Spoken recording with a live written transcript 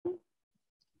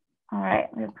All right,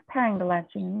 we're preparing the live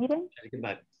streaming meeting. I get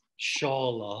my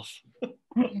shawl off.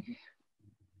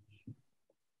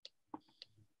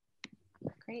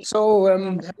 Great. So,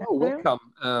 hello,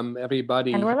 welcome,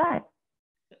 everybody. And we're live.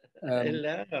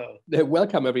 Hello.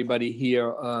 Welcome, everybody, here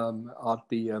at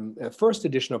the first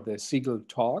edition of the Segal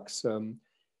Talks.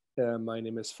 My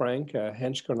name is Frank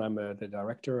Hentschker, and I'm the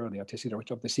director, the artistic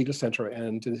director of the Segal Center.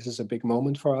 And this is a big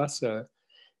moment for us.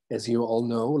 As you all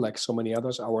know, like so many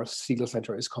others, our Segal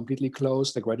Center is completely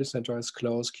closed. The Graduate Center is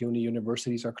closed. CUNY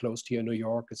universities are closed here in New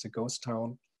York. It's a ghost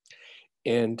town.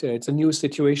 And it's a new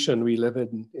situation we live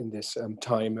in this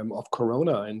time of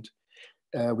Corona. And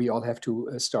we all have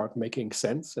to start making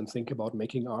sense and think about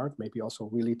making art, maybe also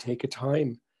really take a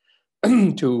time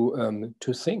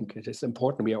to think. It is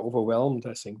important. We are overwhelmed,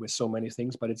 I think, with so many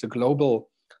things, but it's a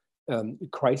global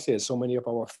crisis. So many of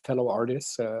our fellow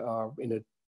artists are in a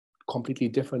completely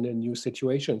different and new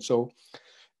situation. So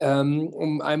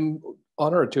I'm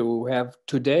honored to have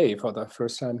today, for the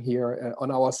first time here on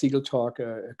our Segal Talk,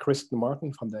 Kristin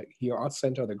Marting from the HowlRound Art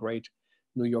Center, the great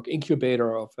New York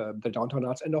incubator of the downtown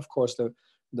arts, and of course the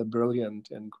brilliant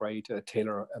and great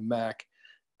Taylor Mac,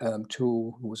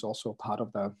 who was also part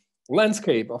of the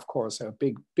landscape, of course, a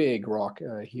big rock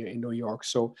here in New York.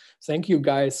 So thank you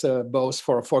guys both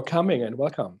for coming, and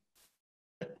welcome.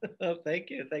 Oh, thank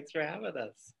you. Thanks for having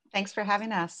us. Thanks for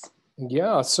having us.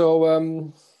 Yeah,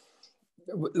 so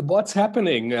what's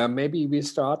happening? Maybe we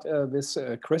start with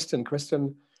Kristin.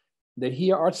 Kristin, the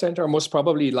HowlRound Art Center, most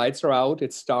probably lights are out,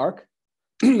 it's dark.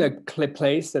 A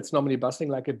place that's normally bustling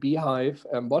like a beehive.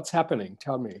 What's happening?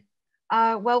 Tell me.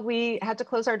 Well, we had to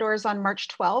close our doors on March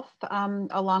 12th,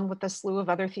 along with a slew of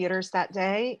other theaters that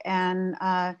day. And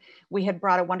we had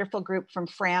brought a wonderful group from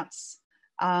France,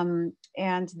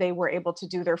 and they were able to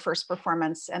do their first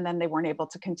performance, and then they weren't able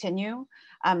to continue.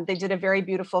 They did a very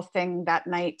beautiful thing that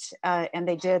night, and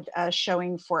they did a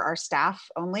showing for our staff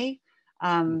only.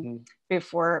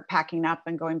 Before packing up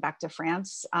and going back to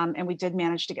France. And we did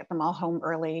manage to get them all home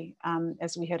early,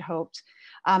 as we had hoped.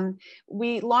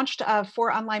 We launched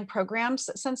 4 online programs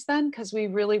since then, because we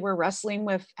really were wrestling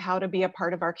with how to be a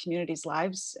part of our community's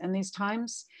lives in these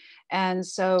times. And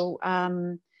so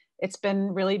it's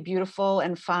been really beautiful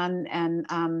and fun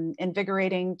and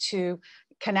invigorating to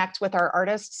connect with our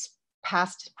artists,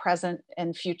 past, present,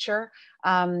 and future.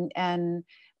 And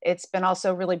it's been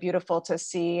also really beautiful to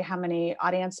see how many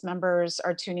audience members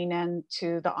are tuning in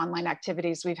to the online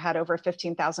activities. We've had over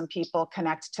 15,000 people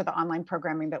connect to the online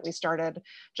programming that we started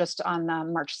just on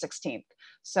March 16th.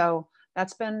 So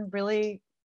that's been really,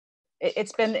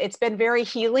 it's been very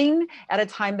healing at a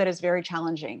time that is very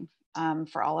challenging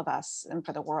for all of us and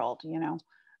for the world, you know.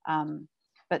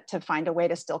 But to find a way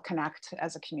to still connect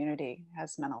as a community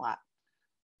has meant a lot.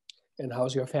 And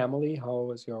how's your family? How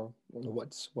is your,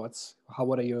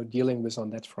 what are you dealing with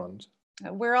on that front?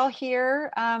 We're all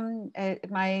here.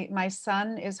 My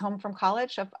son is home from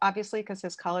college, obviously, because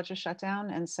his college is shut down.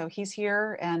 And so he's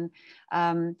here, and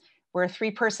we're a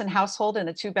 3-person household in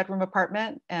a 2-bedroom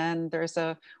apartment. And there's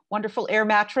a wonderful air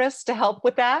mattress to help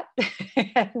with that.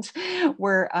 And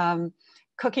we're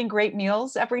cooking great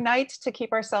meals every night to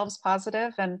keep ourselves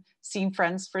positive, and seeing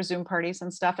friends for Zoom parties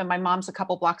and stuff. And my mom's a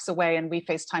couple blocks away, and we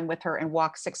FaceTime with her and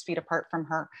walk 6 feet apart from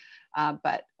her.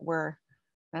 But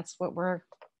that's what we're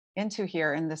into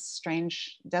here in this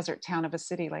strange desert town of a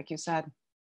city, like you said.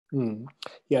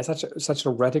 Yeah, such a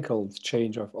radical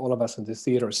change of all of us in this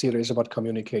theater. Theater is about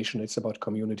communication. It's about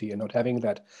community, and not having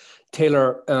that.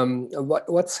 Taylor,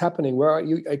 what's happening? Where are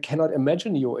you? I cannot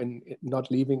imagine you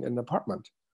not leaving an apartment.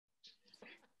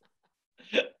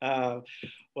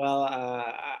 Well,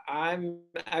 I'm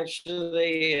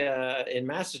actually in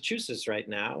Massachusetts right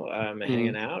now,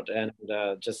 hanging out, and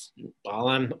just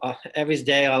every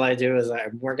day all I do is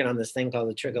I'm working on this thing called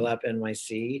the Trickle Up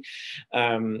NYC,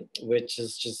 which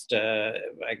is just I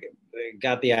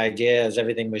got the idea as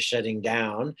everything was shutting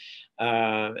down,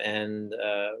 and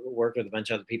worked with a bunch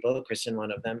of other people, Kristin,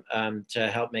 one of them, to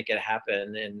help make it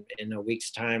happen. And in a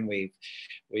week's time, we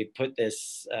put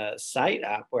this site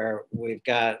up where we've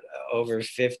got over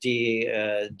 50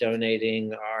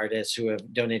 donating artists who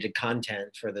have donated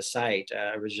content for the site,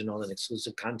 original and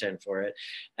exclusive content for it.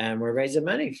 And we're raising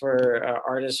money for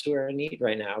artists who are in need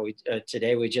right now.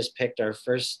 Today we just picked our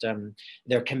first,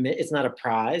 it's not a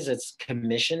prize, it's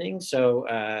commissioning. So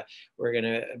we're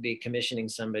gonna be commissioning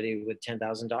somebody with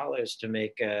 $10,000 to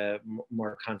make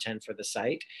more content for the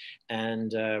site.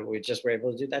 And we just were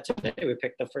able to do that today. We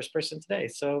picked the first person today.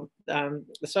 So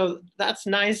so that's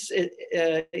nice.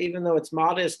 Even though it's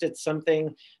modest, it's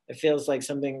something, it feels like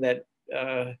something that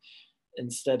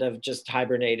instead of just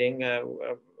hibernating, I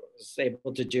was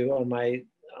able to do on my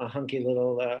a hunky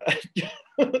little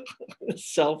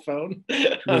cell phone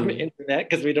internet,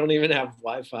 because we don't even have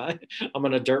Wi-Fi. I'm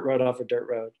on a dirt road off a dirt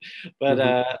road, but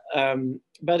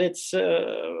it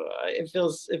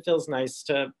feels nice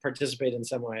to participate in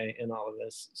some way in all of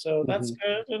this. So that's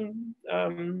good,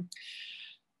 and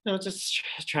just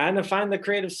trying to find the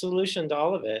creative solution to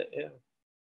all of it. Yeah.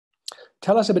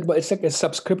 Tell us a bit about, it's like a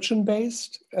subscription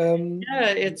based.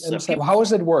 Yeah, it's. So how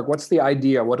does it work? What's the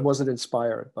idea? What was it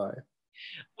inspired by?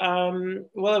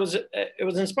 Well, it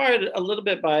was inspired a little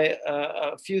bit by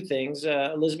a few things.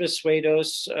 Elizabeth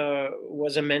Swados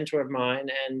was a mentor of mine,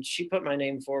 and she put my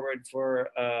name forward for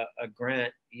a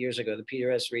grant years ago, the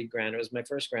Peter S. Reed grant. It was my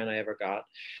first grant I ever got.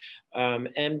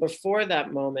 And before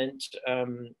that moment,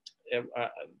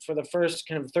 for the first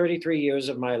kind of 33 years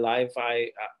of my life,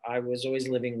 I was always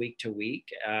living week to week.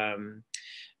 And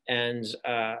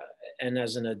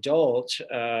as an adult,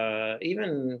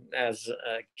 even as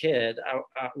a kid,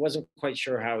 I wasn't quite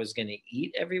sure how I was going to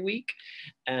eat every week.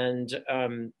 And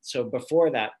so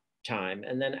before that time,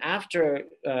 and then after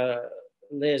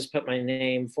Liz put my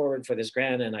name forward for this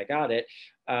grant and I got it,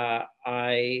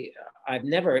 I've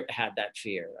never had that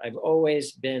fear. I've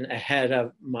always been ahead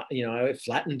of my, I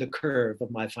flattened the curve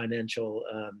of my financial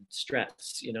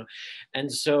stress, and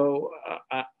so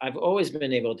I've always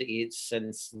been able to eat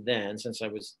since then, since I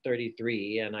was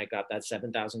 33 and I got that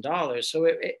 $7,000. So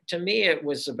to me, it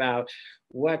was about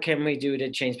what can we do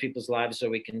to change people's lives so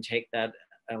we can take that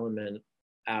element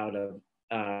out of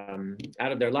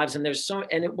their lives. And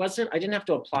it wasn't, I didn't have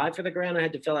to apply for the grant. I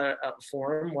had to fill out a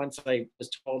form once I was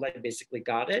told I basically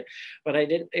got it, but I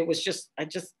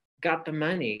just got the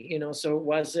money, so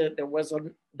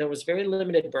there was very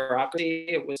limited bureaucracy.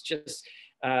 It was just,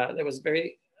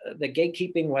 the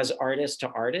gatekeeping was artist to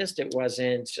artist. It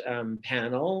wasn't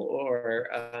panel or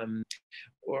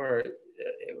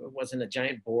it wasn't a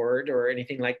giant board or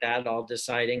anything like that, all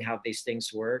deciding how these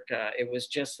things work. It was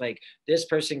just like, this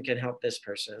person can help this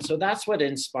person. So that's what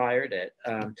inspired it.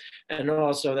 And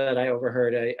also that I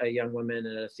overheard a young woman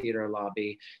in a theater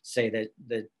lobby say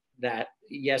that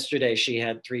yesterday she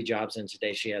had 3 jobs and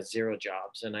today she has 0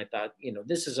 jobs. And I thought,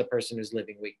 this is a person who's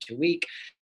living week to week.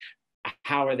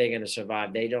 How are they going to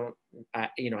survive? They don't,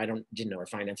 didn't know her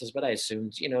finances, but I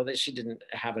assumed, that she didn't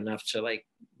have enough to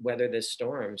weather this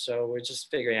storm. So we're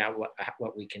just figuring out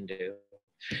what we can do.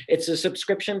 It's a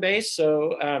subscription base,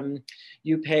 so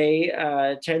you pay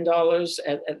 $10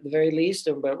 at the very least,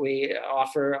 but we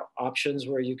offer options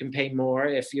where you can pay more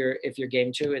if you're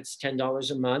game to. It's $10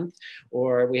 a month,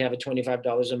 or we have a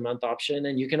 $25 a month option,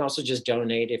 and you can also just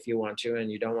donate if you want to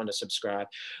and you don't want to subscribe.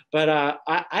 But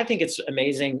I think it's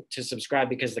amazing to subscribe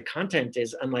because the content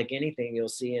is unlike anything you'll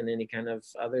see in any kind of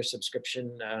other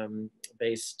subscription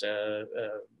based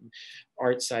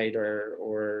art site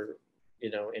or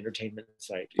entertainment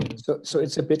site. So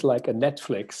it's a bit like a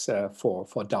Netflix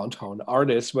for downtown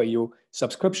artists, where you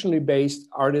subscriptionally based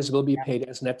artists will be paid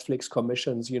as Netflix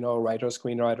commissions, writers,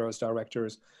 screenwriters,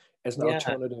 directors, as an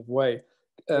alternative way.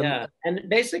 And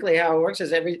basically how it works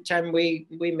is every time we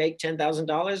make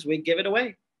 $10,000, we give it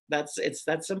away. It's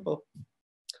that simple.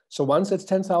 So once it's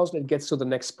 10,000, it gets to the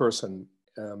next person.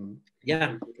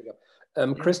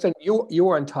 Kristin, you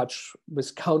are in touch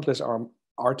with countless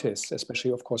artists,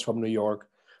 especially, of course, from New York.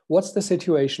 What's the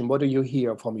situation? What do you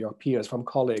hear from your peers, from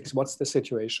colleagues? What's the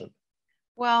situation?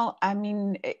 Well, I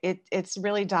mean, it's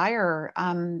really dire.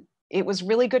 It was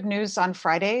really good news on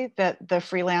Friday that the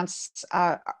freelance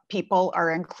people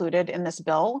are included in this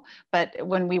bill. But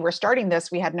when we were starting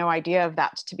this, we had no idea of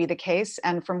that to be the case.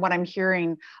 And from what I'm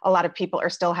hearing, a lot of people are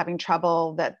still having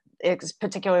trouble, that it's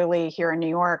particularly here in New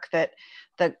York, that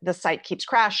the site keeps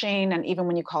crashing. And even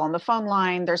when you call on the phone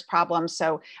line, there's problems.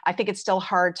 So I think it's still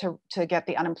hard to get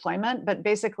the unemployment, but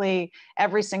basically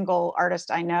every single artist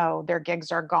I know, their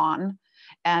gigs are gone,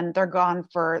 and they're gone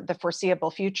for the foreseeable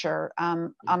future.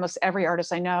 Almost every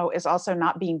artist I know is also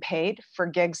not being paid for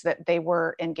gigs that they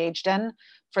were engaged in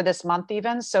for this month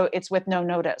even. So it's with no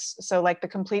notice. So the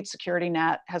complete security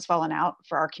net has fallen out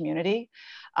for our community.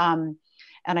 And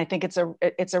I think it's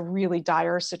a really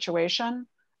dire situation.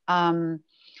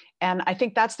 And I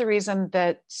think that's the reason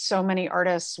that so many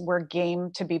artists were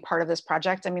game to be part of this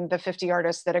project. I mean, the 50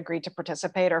 artists that agreed to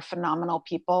participate are phenomenal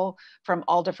people from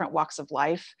all different walks of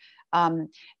life.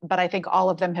 But I think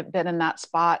all of them have been in that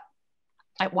spot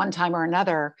at one time or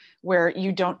another where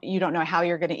you don't know how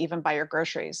you're going to even buy your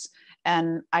groceries.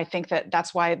 And I think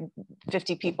that's why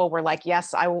 50 people were like,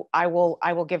 yes, I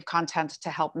will give content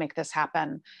to help make this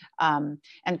happen, and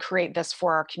create this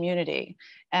for our community.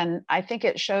 And I think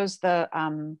it shows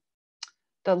the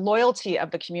loyalty of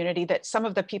the community, that some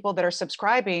of the people that are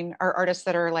subscribing are artists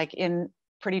that are in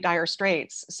pretty dire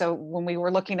straits. So when we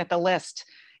were looking at the list,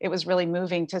 it was really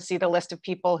moving to see the list of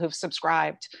people who've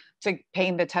subscribed to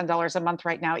paying the $10 a month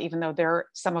right now, even though they're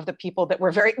some of the people that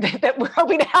we're that we're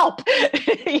hoping to help,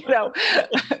 you know.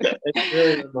 It's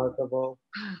really remarkable.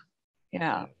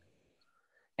 Yeah.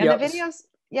 And the videos,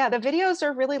 yeah, the videos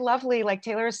are really lovely. Like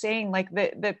Taylor is saying, like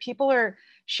the people are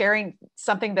sharing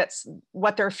something that's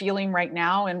what they're feeling right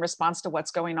now in response to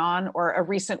what's going on, or a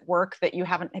recent work that you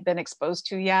haven't been exposed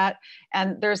to yet.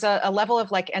 And there's a level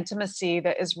of like intimacy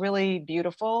that is really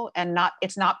beautiful, and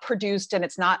it's not produced and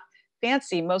it's not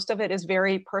fancy. Most of it is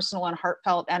very personal and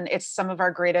heartfelt. And it's some of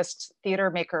our greatest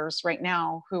theater makers right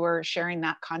now who are sharing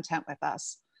that content with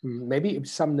us. Maybe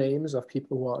some names of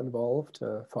people who are involved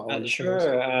for our listeners.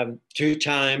 Sure.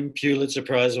 Two-time Pulitzer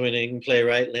Prize winning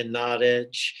playwright Lynn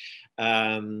Nottage.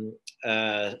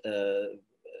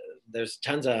 There's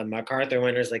tons of MacArthur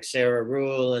winners like Sarah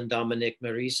Rule and Dominique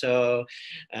Morisseau,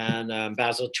 and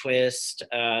Basil Twist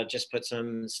just put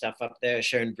some stuff up there.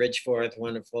 Sharon Bridgeforth,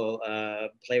 wonderful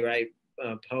playwright,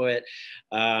 poet.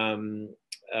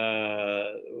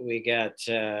 We got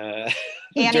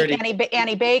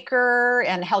Annie Baker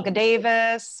and Helga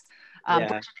Davis,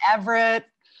 Bridget Everett.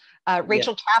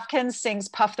 Rachel Trafkin sings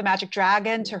Puff the Magic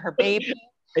Dragon to her baby.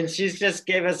 And she's just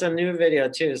gave us a new video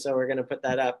too, so we're gonna put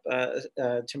that up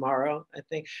tomorrow, I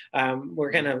think.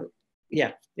 We're gonna,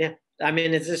 yeah. I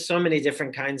mean, it's just so many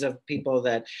different kinds of people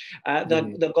that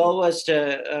the goal was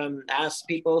to ask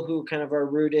people who kind of are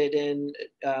rooted in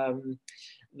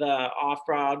the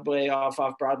off-Broadway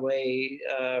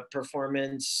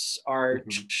performance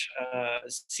art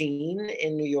scene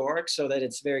in New York, so that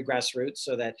it's very grassroots,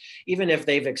 so that even if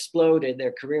they've exploded,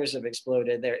 their careers have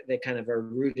exploded, they kind of are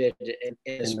rooted in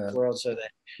this world, so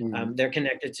that they're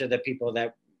connected to the people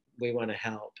that we want to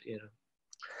help, you know.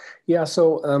 Yeah,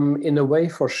 so in a way,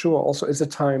 for sure, also is a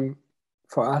time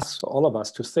for us, all of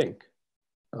us, to think,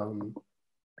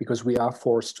 because we are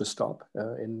forced to stop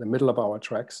in the middle of our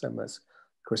tracks, and as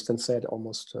Kristin said,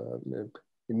 almost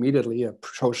immediately a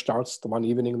show starts the one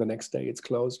evening, the next day it's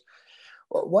closed.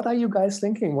 What are you guys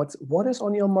thinking? What is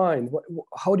on your mind?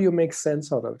 How do you make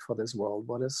sense out of it for this world?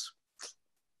 What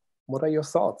are your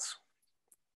thoughts?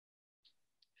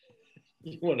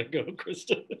 You want to go,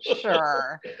 Kristin?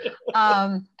 Sure.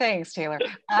 Thanks, Taylor.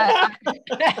 I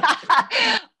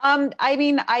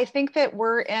mean, I think that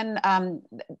we're in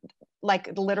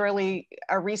like literally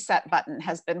a reset button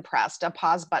has been pressed, a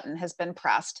pause button has been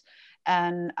pressed.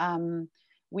 And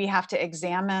we have to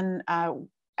examine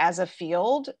as a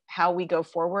field, how we go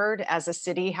forward, as a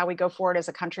city, how we go forward, as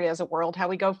a country, as a world, how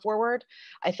we go forward.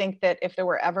 I think that if there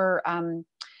were ever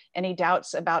any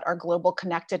doubts about our global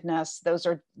connectedness, those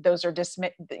are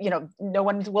you know, no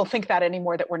one will think that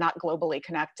anymore, that we're not globally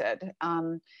connected.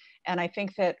 And I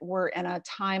think that we're in a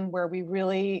time where we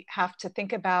really have to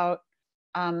think about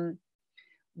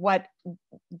what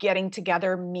getting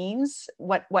together means,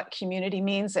 what community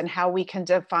means, and how we can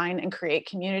define and create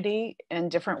community in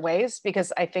different ways.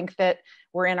 Because I think that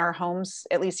we're in our homes,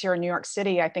 at least here in New York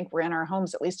City, I think we're in our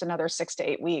homes at least another 6 to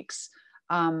 8 weeks.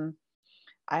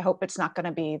 I hope it's not going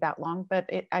to be that long, but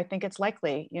I think it's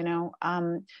likely, you know.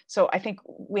 So I think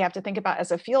we have to think about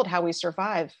as a field how we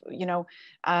survive, you know.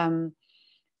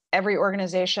 Every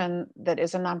organization that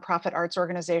is a nonprofit arts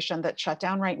organization that's shut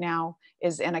down right now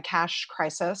is in a cash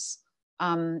crisis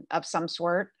of some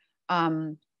sort.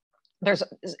 And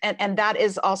that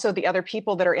is also the other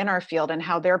people that are in our field and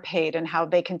how they're paid and how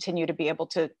they continue to be able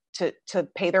to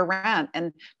pay their rent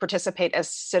and participate as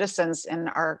citizens in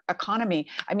our economy.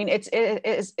 I mean, it's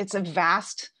a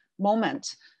vast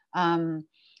moment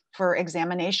for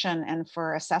examination and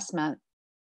for assessment.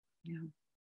 Yeah.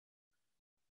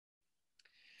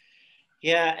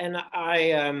 Yeah, and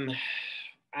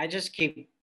I just keep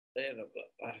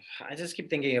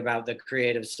thinking about the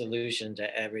creative solution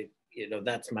to every, you know,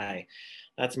 that's my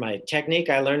technique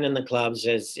I learned in the clubs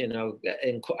is, you know,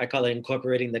 I call it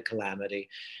incorporating the calamity,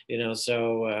 you know.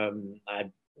 So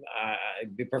I'd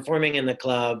be performing in the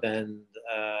club and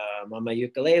I'm on my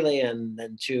ukulele, and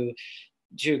then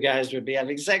two guys would be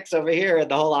having sex over here,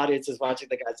 and the whole audience is watching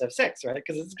the guys have sex, right?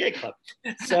 Because it's a gay club.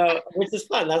 So, which is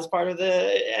fun. That's part of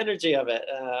the energy of it.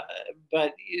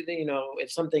 But, you know,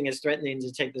 if something is threatening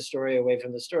to take the story away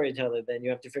from the storyteller, then you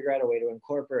have to figure out a way to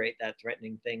incorporate that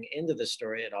threatening thing into the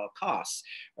story at all costs,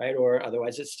 right? Or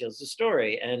otherwise it steals the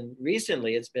story. And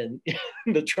recently it's been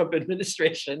the Trump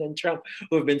administration and Trump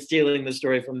who have been stealing the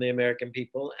story from the American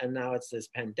people. And now it's this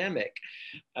pandemic.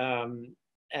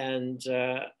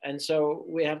 so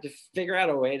we have to figure out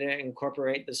a way to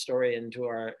incorporate the story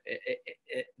into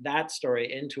that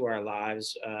story into our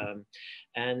lives,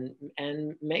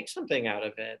 and make something out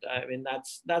of it. I mean,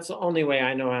 that's the only way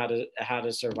I know how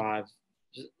to survive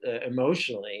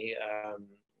emotionally.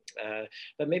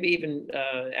 But maybe even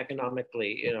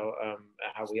economically, you know,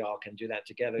 how we all can do that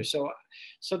together. So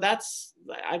that's,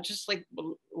 I just like,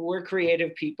 we're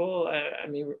creative people. I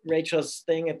mean, Rachel's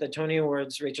thing at the Tony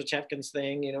Awards, Rachel Chapkin's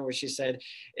thing, you know, where she said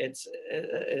it's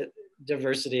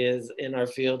diversity is in our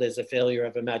field is a failure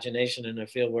of imagination, in a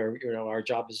field where, you know, our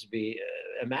job is to be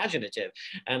imaginative.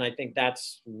 And I think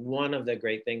that's one of the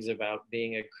great things about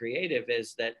being a creative,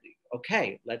 is that,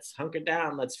 okay, let's hunker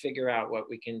down, let's figure out what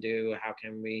we can do, how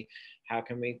can we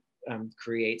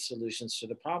create solutions to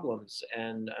the problems,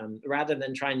 and rather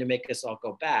than trying to make us all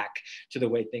go back to the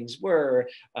way things were,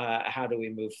 how do we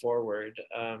move forward?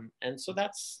 And so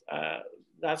that's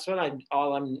what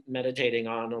I'm meditating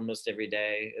on almost every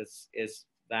day, is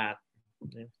that.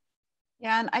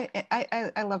 Yeah, and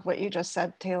I love what you just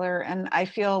said, Taylor, and I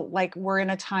feel like we're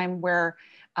in a time where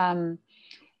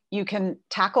you can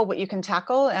tackle what you can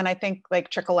tackle. And I think like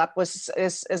Trickle Up is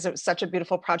such a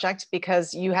beautiful project,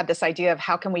 because you had this idea of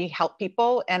how can we help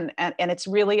people? And it's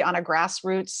really on a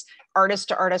grassroots, artist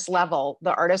to artist level.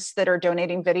 The artists that are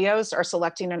donating videos are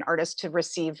selecting an artist to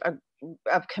receive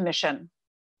a commission,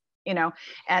 you know,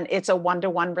 and it's a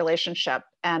one-to-one relationship.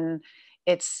 And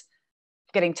it's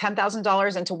getting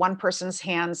 $10,000 into one person's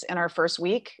hands in our first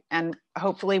week. And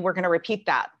hopefully we're going to repeat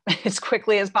that as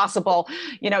quickly as possible,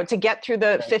 you know, to get through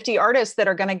the 50 artists that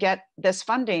are going to get this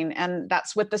funding. And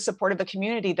that's with the support of the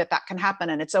community that can happen.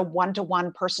 And it's a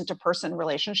one-to-one, person-to-person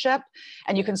relationship.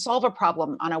 And you can solve a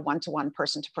problem on a one-to-one,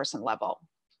 person-to-person level.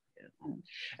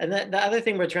 And the other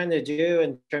thing we're trying to do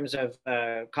in terms of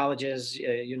colleges,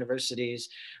 universities,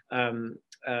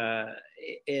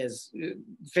 is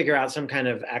figure out some kind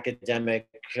of academic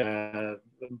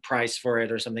price for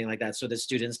it or something like that, so that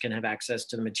students can have access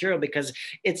to the material, because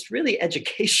it's really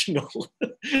educational.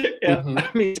 Mm-hmm. I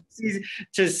mean,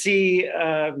 to see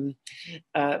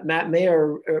Matt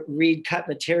Mayer read cut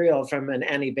material from an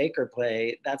Annie Baker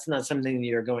play, that's not something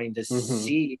you're going to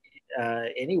see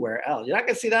anywhere else. You're not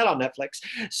going to see that on Netflix.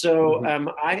 So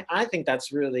I think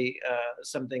that's really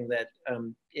something that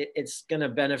it's going to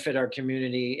benefit our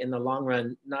community in the long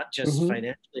run, not just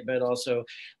financially, but also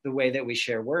the way that we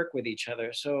share work with each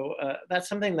other. So that's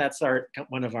something that's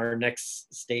one of our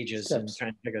next stages in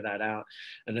trying to figure that out.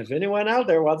 And if anyone out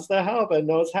there wants to help and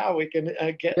knows how we can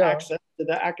get access to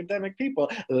the academic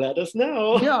people, let us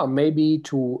know. Yeah, maybe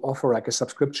to offer like a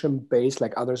subscription base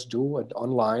like others do and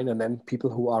online, and then people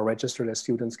who are registered as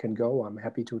students can go. I'm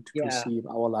happy to see if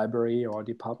our library or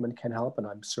department can help, and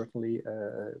I'm certainly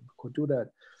could do that.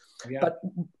 Yeah. But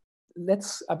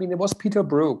it was Peter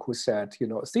Brook who said, you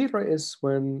know, theater is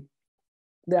when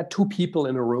there are two people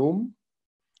in a room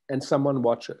and someone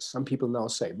watches. Some people now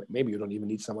say, maybe you don't even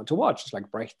need someone to watch. It's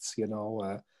like Brecht's, you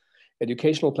know,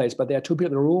 educational plays, but there are two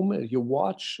people in a room, you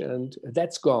watch, and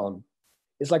that's gone.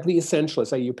 It's like the essential.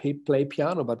 It's like you play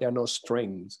piano, but there are no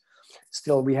strings.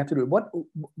 Still, we have to do it.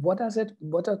 What does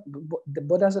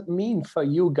it mean for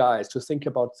you guys to think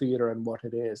about theater and what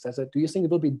it is? Do you think it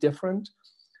will be different?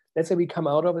 Let's say we come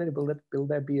out of it, will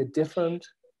there be a different?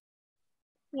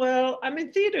 Well, I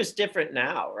mean, theater's different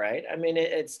now, right? I mean,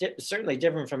 it's certainly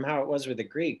different from how it was with the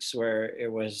Greeks, where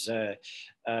it was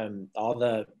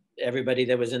everybody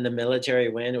that was in the military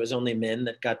went. It was only men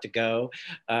that got to go.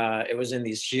 It was in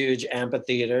these huge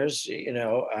amphitheaters, you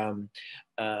know,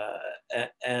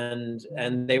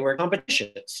 and they were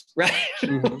competitions, right?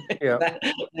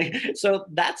 So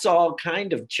that's all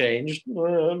kind of changed.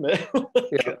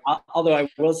 Although I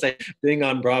will say, being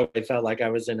on Broadway felt like I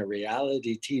was in a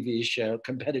reality TV show,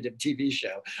 competitive TV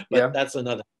show. But that's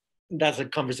a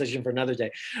conversation for another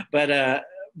day. But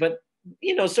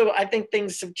you know, so I think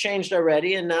things have changed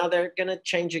already, and now they're going to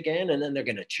change again, and then they're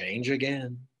going to change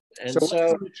again. And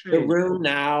so the room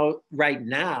right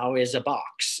now is a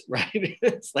box, right?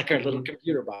 It's like our little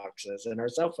computer boxes and our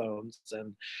cell phones.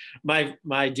 And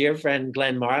my dear friend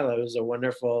Glenn Marlowe, who's a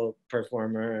wonderful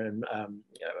performer and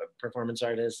performance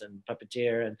artist and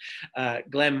puppeteer, and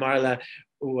Glenn Marlowe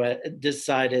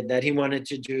decided that he wanted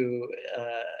to do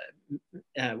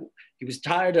he was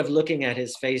tired of looking at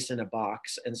his face in a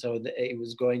box, and so he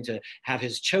was going to have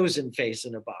his chosen face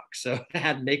in a box. So it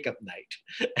had makeup night.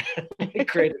 He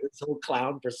created this whole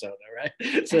clown persona, right?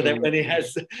 So that when he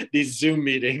has these Zoom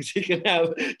meetings, he can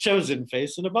have chosen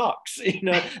face in a box. You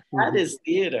know, that is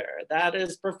theater. That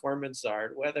is performance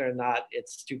art. Whether or not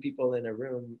it's two people in a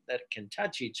room that can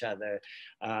touch each other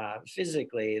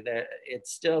physically,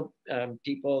 it's still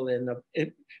people in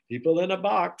a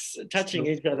box touching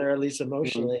each other, at least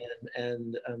emotionally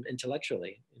and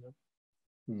intellectually. You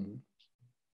know.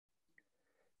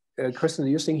 Kristin, do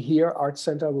you think here Art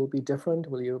Center will be different?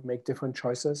 Will you make different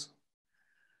choices?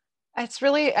 It's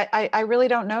really, I really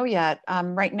don't know yet.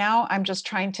 Right now, I'm just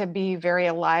trying to be very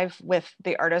alive with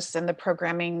the artists and the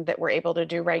programming that we're able to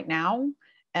do right now.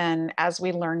 And as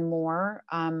we learn more,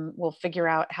 we'll figure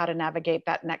out how to navigate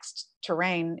that next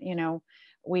terrain. You know,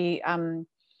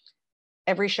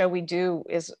 every show we do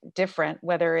is different,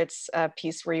 whether it's a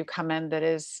piece where you come in that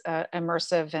is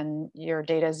immersive and your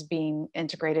data is being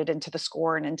integrated into the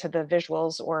score and into the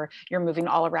visuals, or you're moving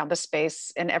all around the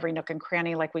space in every nook and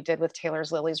cranny, like we did with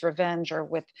Taylor's Lily's Revenge, or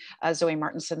with Zoe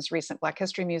Martinson's recent Black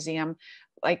History Museum.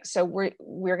 Like, so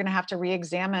we're gonna have to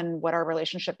re-examine what our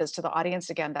relationship is to the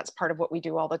audience again. That's part of what we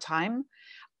do all the time.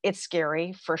 It's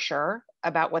scary for sure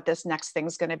about what this next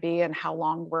thing's gonna be and how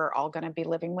long we're all gonna be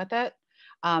living with it.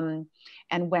 And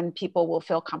when people will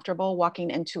feel comfortable walking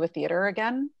into a theater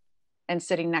again and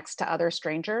sitting next to other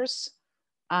strangers,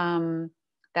 it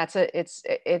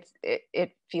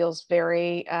feels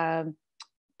very,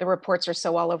 the reports are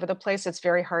so all over the place. It's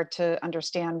very hard to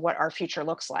understand what our future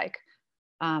looks like.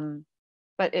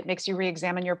 But it makes you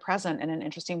re-examine your present in an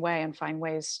interesting way and find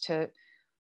ways to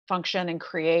function and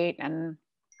create and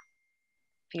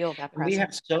feel that presence. We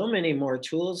have so many more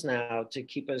tools now to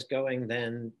keep us going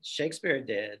than Shakespeare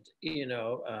did, you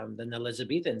know, than the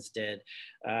Elizabethans did,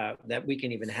 that we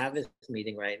can even have this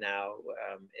meeting right now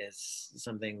is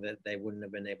something that they wouldn't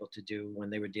have been able to do when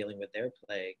they were dealing with their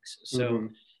plagues. So,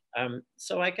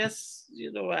 so I guess,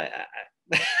 you know,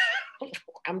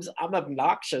 I'm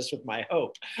obnoxious with my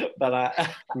hope, but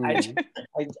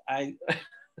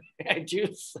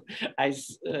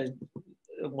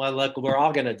well, look, we're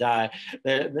all going to die.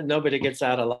 Nobody gets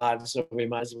out alive, so we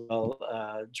might as well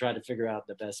try to figure out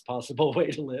the best possible way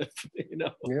to live. You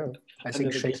know. Yeah, I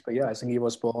think Shakespeare. Yeah, I think he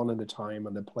was born in the time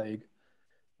when the plague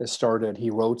started. He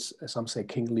wrote, some say,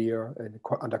 King Lear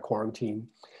under quarantine.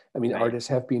 I mean, artists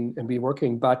have been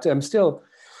working, but still.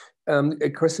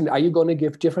 Kristin, are you going to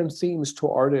give different themes to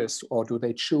artists, or do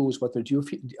they choose what they do?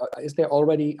 Is there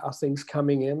already things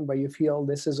coming in where you feel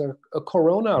this is a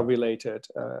Corona-related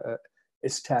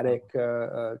aesthetic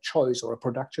choice or a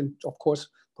production? Of course,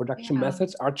 production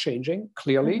methods are changing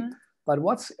clearly, but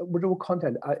what's the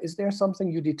content? Is there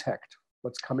something you detect?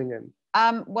 What's coming in?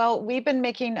 Well, we've been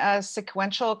making a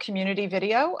sequential community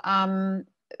video.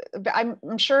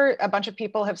 I'm sure a bunch of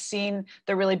people have seen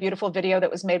the really beautiful video that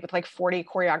was made with like 40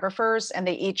 choreographers, and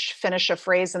they each finish a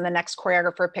phrase and the next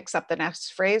choreographer picks up the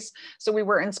next phrase. So we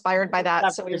were inspired by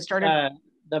that. So we started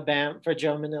the BAM for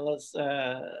Joe Manila's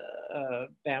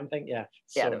BAM thing. Yeah,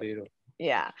 so beautiful.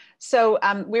 Yeah, so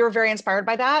we were very inspired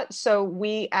by that. So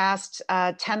we asked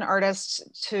 10 artists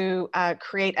to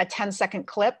create a 10-second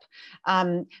clip,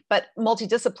 but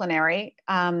multidisciplinary.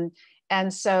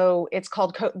 And so it's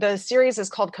called, the series is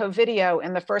called Co-Video,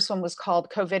 and the first one was called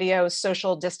Co-Video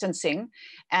Social Distancing.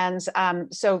 And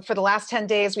so for the last 10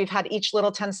 days, we've had each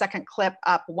little 10-second clip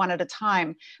up one at a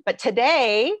time. But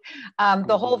today,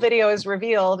 the whole video is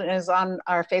revealed and is on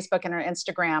our Facebook and our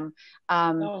Instagram.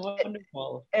 Oh,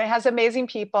 wonderful. It has amazing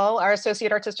people. Our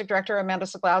Associate Artistic Director, Amanda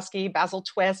Soglowski, Basil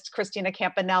Twist, Christina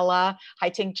Campanella,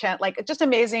 Hai-Ting Chen, like just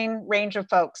amazing range of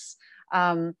folks.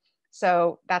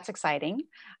 So that's exciting.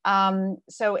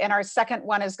 So, and our second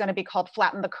one is going to be called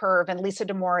Flatten the Curve, and Lisa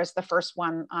D'Amour is the first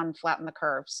one on Flatten the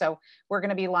Curve. So we're going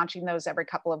to be launching those every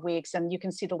couple of weeks, and you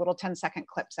can see the little 10-second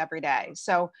clips every day.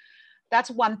 So that's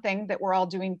one thing that we're all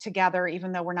doing together,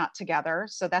 even though we're not together.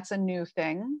 So that's a new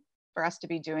thing for us to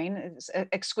be doing, is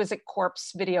exquisite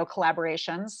corpse video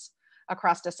collaborations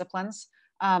across disciplines.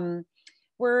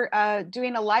 We're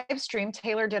doing a live stream.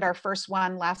 Taylor did our first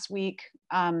one last week.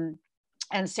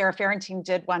 And Sarah Farentine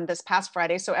did one this past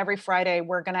Friday. So every Friday,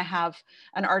 we're going to have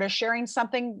an artist sharing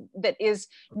something that is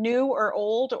new or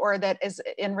old, or that is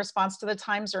in response to the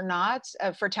times or not,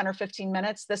 for 10 or 15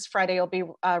 minutes. This Friday will be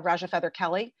Raja Feather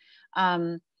Kelly.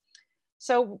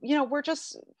 So, you know, we're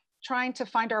just trying to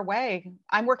find our way.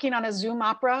 I'm working on a Zoom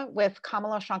opera with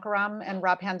Kamala Shankaram and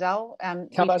Rob Handel.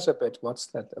 Tell us a bit, what's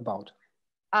that about?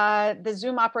 The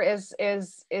Zoom opera is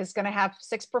going to have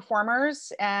 6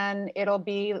 performers, and it'll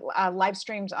be live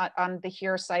streamed on the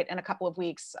Here site in a couple of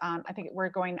weeks. I think we're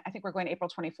going April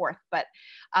 24th, but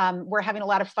we're having a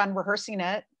lot of fun rehearsing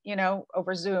it, you know,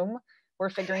 over Zoom. We're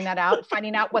figuring that out,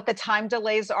 finding out what the time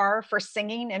delays are for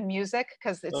singing and music,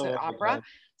 because it's an opera. God.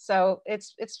 So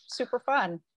it's super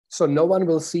fun. So no one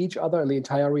will see each other in the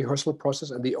entire rehearsal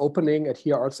process, and the opening at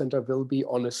Here Art Center will be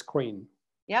on a screen.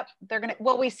 Yep, they're gonna.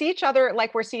 Well, we see each other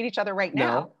like we're seeing each other right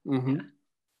now. Mm-hmm.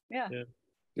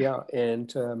 Yeah,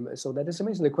 and so that is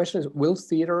amazing. The question is, will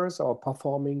theaters or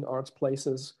performing arts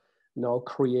places now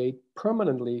create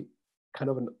permanently kind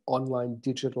of an online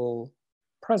digital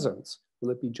presence? Will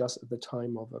it be just at the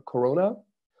time of Corona,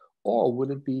 or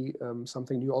will it be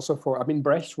something new also for? I mean,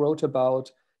 Brecht wrote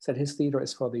about, said his theater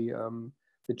is for the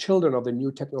children of the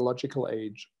new technological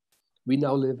age. We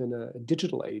now live in a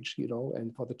digital age, you know,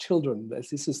 and for the children,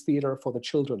 this is theater for the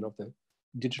children of the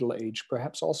digital age.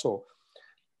 Perhaps also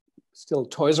still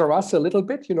Toys R Us a little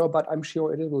bit, you know, but I'm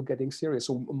sure it will getting serious.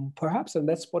 So perhaps, and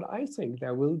that's what I think,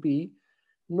 there will be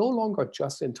no longer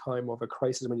just in time of a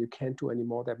crisis when you can't do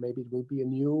anymore, that maybe it will be a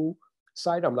new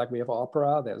side. Like we have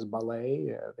opera, there's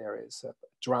ballet, there is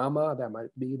drama, there might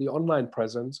be the online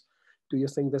presence. Do you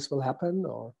think this will happen,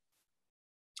 or?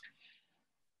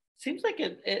 Seems like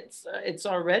it's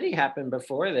already happened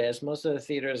before this. Most of the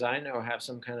theaters I know have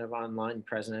some kind of online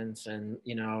presence, and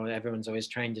you know, everyone's always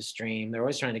trying to stream. They're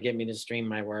always trying to get me to stream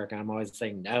my work, and I'm always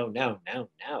saying no.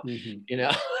 Mm-hmm. You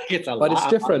know, it's a but lot,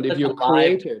 it's different if you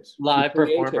create it. Live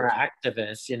performer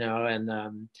activist, you know,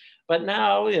 and but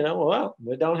now, you know, well,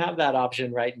 we don't have that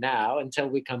option right now until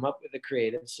we come up with a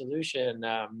creative solution.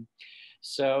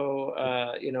 So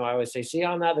you know, I always say, see you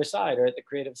on the other side, or at the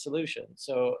creative solution.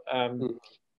 So.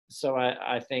 So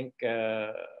I think,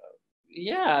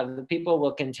 yeah, the people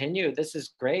will continue. This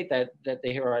is great that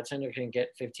the Here Art Center can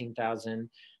get 15,000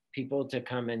 people to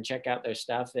come and check out their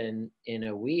stuff in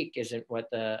a week. Isn't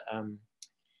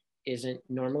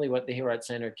normally what the Here Art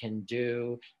Center can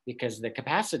do, because the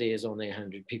capacity is only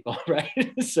 100 people, right?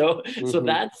 So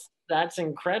that's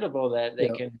incredible that they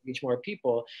can reach more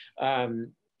people.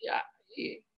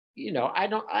 You know, I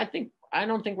don't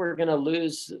think we're going to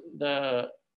lose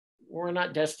we're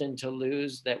not destined to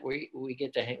lose that we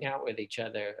get to hang out with each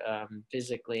other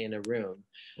physically in a room.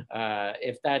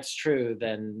 If that's true,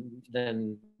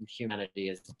 then humanity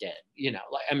is dead. You know,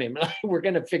 like, I mean, we're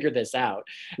going to figure this out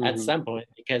at some point,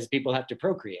 because people have to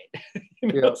procreate.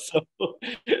 You know?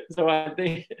 So I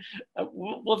think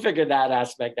we'll figure that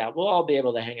aspect out. We'll all be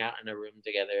able to hang out in a room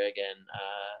together again.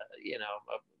 You know,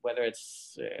 whether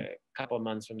it's a couple of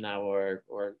months from now or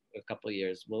a couple of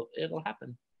years, it'll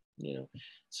happen. You know,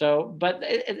 so, but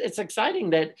it's exciting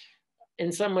that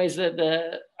in some ways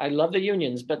that I love the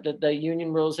unions, but that the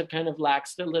union rules have kind of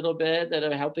laxed a little bit, that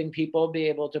are helping people be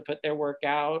able to put their work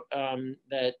out,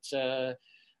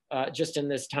 just in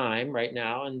this time right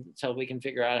now, until we can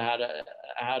figure out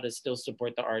how to still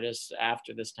support the artists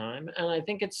after this time. And I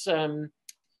think it's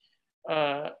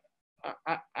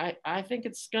I think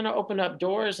it's going to open up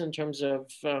doors in terms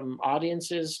of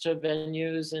audiences to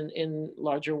venues in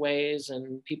larger ways,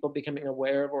 and people becoming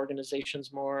aware of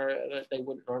organizations more that they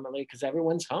wouldn't normally, because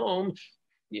everyone's home,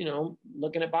 you know,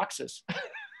 looking at boxes.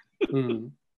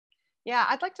 Yeah,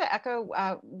 I'd like to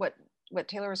echo what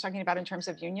Taylor was talking about in terms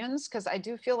of unions, because I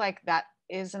do feel like that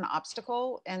is an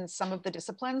obstacle in some of the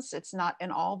disciplines. It's not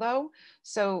in all, though.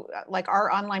 So like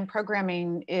our online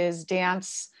programming is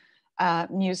dance,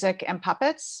 music, and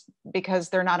puppets, because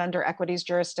they're not under Equity's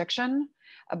jurisdiction,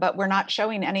 but we're not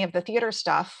showing any of the theater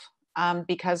stuff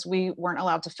because we weren't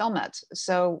allowed to film it.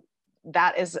 So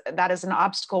that is an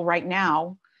obstacle right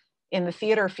now in the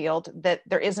theater field, that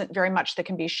there isn't very much that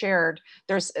can be shared.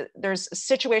 There's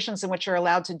situations in which you're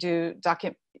allowed to do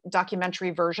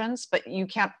documentary versions, but you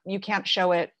can't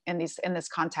show it in this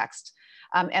context.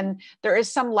 And there is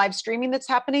some live streaming that's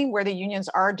happening where the unions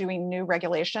are doing new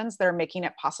regulations that are making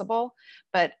it possible.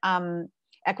 But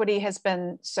Equity has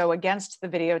been so against the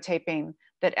videotaping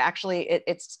that actually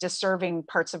it's disserving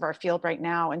parts of our field right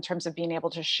now in terms of being able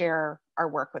to share our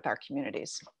work with our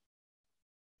communities.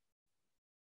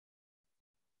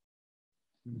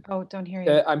 Oh, don't hear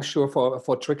you. I'm sure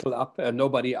for trickle up,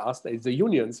 nobody asked the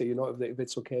unions, you know, if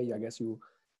it's okay. I guess you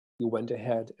went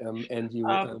ahead and you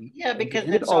yeah,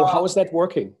 because how is that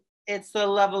working? It's the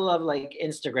level of like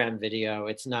Instagram video.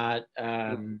 It's not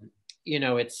you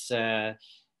know, it's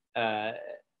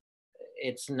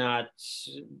not,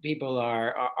 people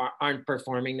aren't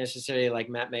performing necessarily, like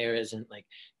Matt Mayer isn't like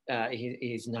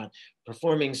he's not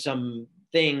performing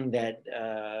something that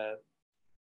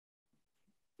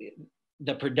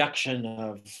the production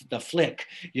of the flick,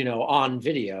 you know, on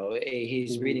video.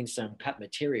 He's reading some cut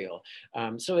material.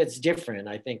 So it's different.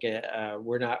 I think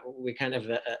we kind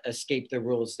of escape the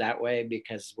rules that way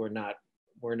because we're not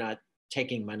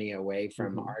taking money away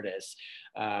from artists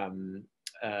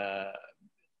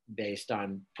based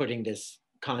on putting this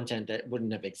content that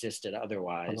wouldn't have existed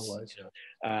otherwise. You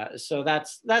know? So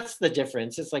that's the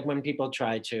difference. It's like when people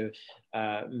try to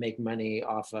make money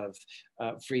off of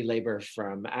free labor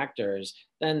from actors,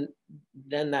 then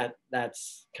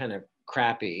that's kind of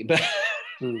crappy. But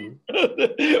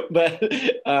but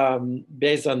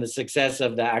based on the success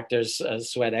of the actors'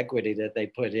 sweat equity that they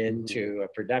put into a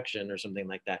production or something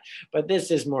like that. But this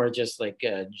is more just like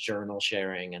journal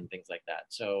sharing and things like that.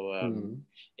 So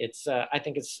it's I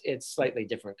think it's slightly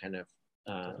different kind of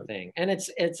thing, and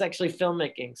it's actually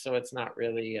filmmaking. So it's not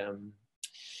really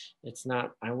it's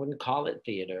not. I wouldn't call it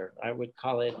theater. I would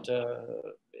call it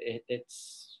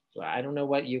it's. I don't know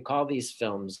what you call these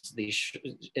films.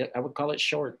 I would call it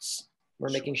shorts. We're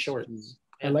making shorts.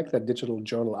 I like that digital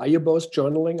journal. Are you both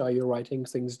journaling? Are you writing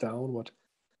things down? What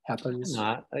happens? I'm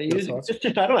not. I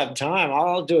don't have time. All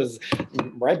I'll do is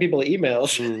write people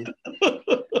emails.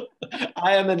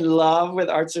 I am in love with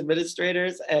arts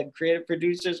administrators and creative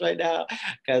producers right now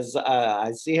because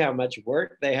I see how much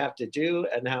work they have to do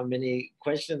and how many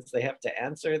questions they have to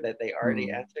answer that they already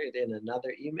answered in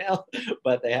another email,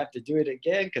 but they have to do it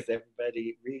again because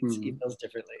everybody reads emails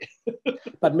differently.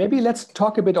 But maybe let's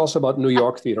talk a bit also about New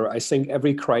York theater. I think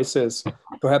every crisis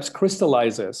perhaps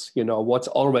crystallizes, you know, what's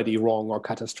already wrong or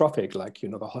catastrophic, like, you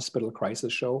know, the hospital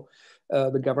crisis show.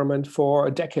 The government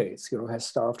for decades, you know, has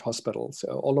starved hospitals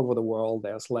all over the world.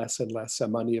 There's less and less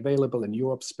money available in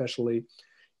Europe, especially.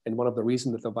 And one of the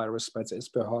reasons that the virus spreads is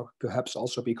perhaps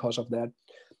also because of that.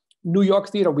 New York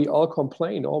theater, we all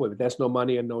complain, there's no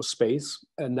money and no space.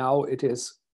 And now it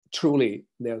is truly,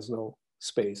 there's no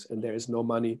space and there is no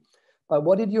money. But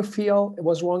what did you feel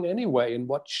was wrong anyway? And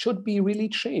what should be really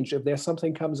changed if there's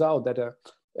something comes out that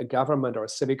a government or a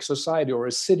civic society or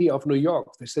a city of New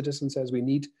York, the citizen says we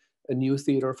need a new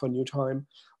theater for new time.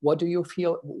 What do you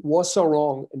feel was so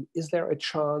wrong? And is there a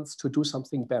chance to do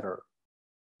something better?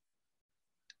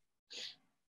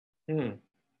 Do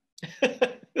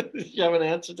you have an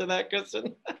answer to that,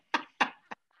 Kristin?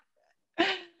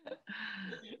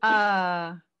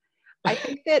 I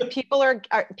think that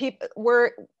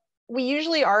we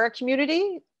usually are a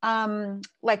community,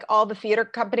 like all the theater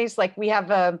companies. Like we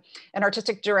have an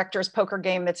artistic director's poker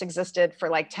game that's existed for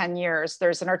like 10 years.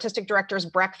 There's an artistic director's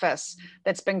breakfast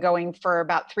that's been going for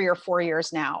about 3 or 4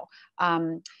 years now.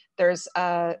 There's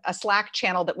a Slack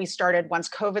channel that we started once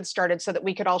COVID started so that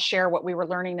we could all share what we were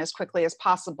learning as quickly as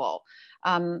possible.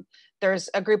 There's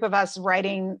a group of us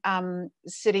writing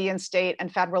city and state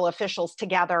and federal officials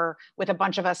together with a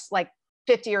bunch of us, like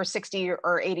 50 or 60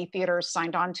 or 80 theaters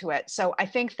signed on to it. So I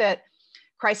think that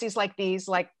crises like these,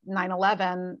 like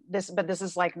 9/11, this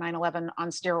is like 9/11 on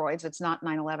steroids. It's not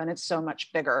 9/11, it's so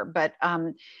much bigger. But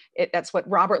that's what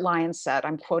Robert Lyons said.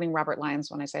 I'm quoting Robert Lyons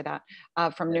when I say that,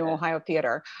 from New Ohio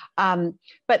Theater.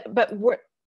 But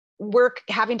we're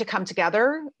having to come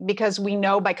together because we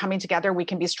know by coming together, we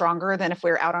can be stronger than if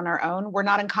we're out on our own. We're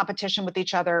not in competition with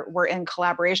each other. We're in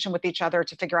collaboration with each other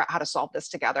to figure out how to solve this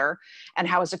together and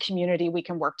how as a community we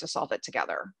can work to solve it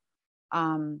together.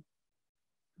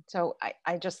 So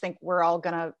I just think we're all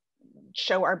gonna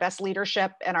show our best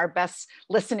leadership and our best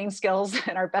listening skills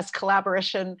and our best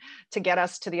collaboration to get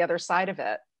us to the other side of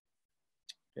it.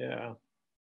 Yeah.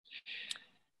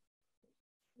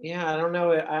 Yeah, I don't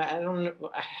know. I don't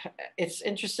know. It's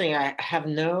interesting. I have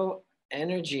no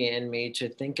energy in me to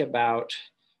think about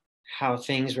how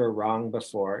things were wrong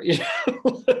before. You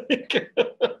know,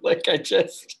 like I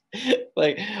just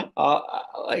like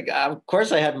of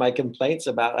course I had my complaints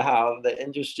about how the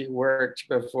industry worked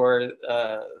before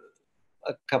a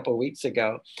couple of weeks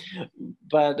ago,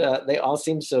 but they all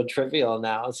seem so trivial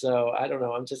now. So I don't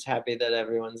know. I'm just happy that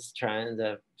everyone's trying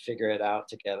to figure it out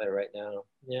together right now.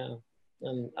 Yeah.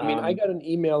 And, I mean, I got an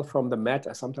email from the Met.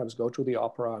 I sometimes go to the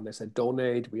opera and they said,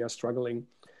 donate, we are struggling.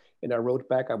 And I wrote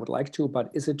back, I would like to,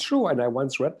 but is it true? And I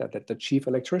once read that the chief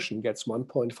electrician gets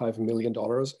 $1.5 million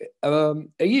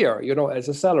a year, you know, as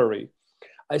a salary.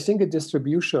 I think a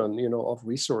distribution, you know, of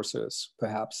resources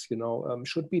perhaps, you know,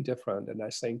 should be different. And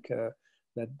I think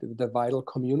that the vital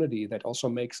community that also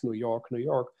makes New York,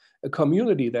 a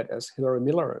community that, as Hilary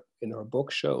Miller in her book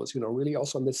shows, you know, really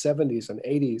also in the 70s and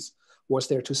 80s, was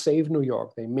there to save New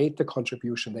York. They made the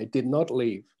contribution. They did not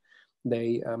leave.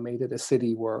 They made it a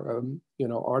city where, you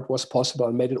know, art was possible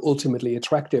and made it ultimately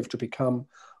attractive to become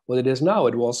what it is now.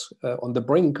 It was on the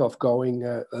brink of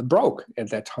going broke at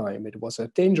that time. It was a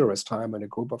dangerous time, and a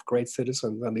group of great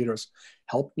citizens and leaders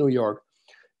helped New York.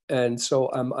 And so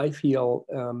I feel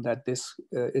that this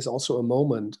is also a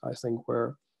moment, I think,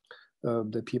 where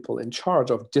the people in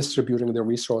charge of distributing the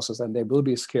resources, and they will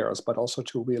be scarce, but also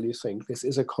to really think this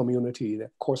is a community. That,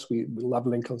 of course, we love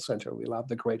Lincoln Center, we love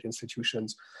the great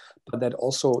institutions, but that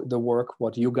also the work,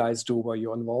 what you guys do, where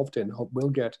you're involved in, will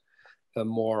get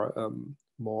more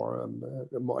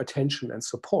attention and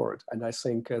support. And I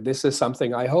think this is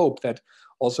something I hope that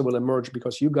also will emerge,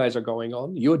 because you guys are going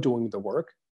on, you're doing the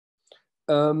work.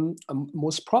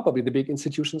 Most probably the big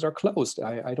institutions are closed.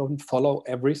 I don't follow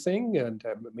everything, and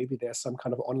maybe there's some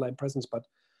kind of online presence, but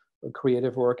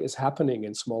creative work is happening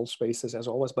in small spaces as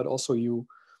always, but also you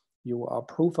are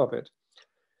proof of it.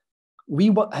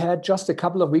 We had just a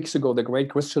couple of weeks ago the great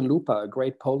Christian Lupa, a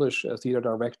great Polish theater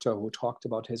director, who talked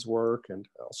about his work, and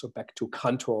also back to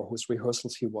Cantor, whose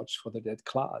rehearsals he watched for the Dead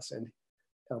Class. And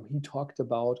he talked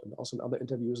about, and also in other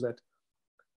interviews, that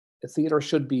a theater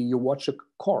should be, you watch a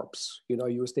corpse, you know,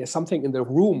 there's something in the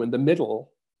room in the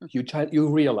middle, you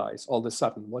realize all of a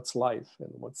sudden what's life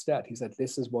and what's death. He said,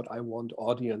 this is what I want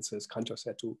audiences, Cantor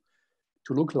said, to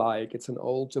look like. It's an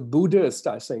old Buddhist,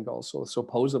 I think, also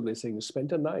supposedly saying, you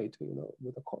spend a night, you know,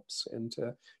 with a corpse. And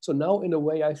so now in a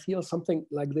way, I feel something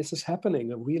like this is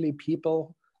happening. And really,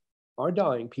 people are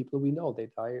dying. People we know, they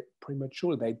die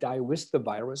prematurely. They die with the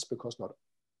virus, because not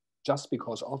just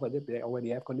because of it, they already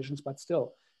have conditions, but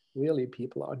still, really,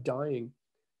 people are dying,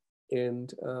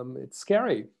 and it's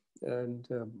scary. And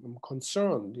I'm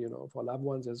concerned, you know, for loved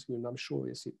ones, as you know, I'm sure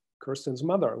you see Kirsten's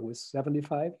mother, who is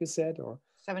 75, you said, or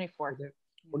 74.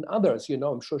 And others, you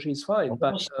know, I'm sure she's fine.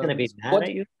 But she's gonna be mad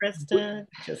at you, Kristen.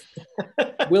 Just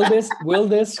will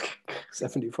this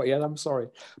 74? Yeah, I'm sorry,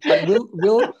 but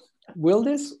will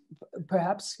this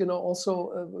perhaps, you know,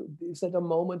 also is that a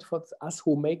moment for us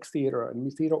who make theater, and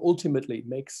theater ultimately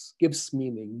gives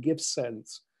meaning, gives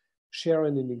sense,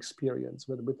 sharing an experience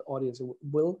with audience?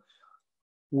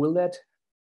 Will that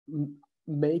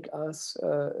make us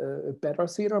better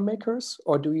theater makers,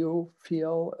 or do you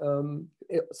feel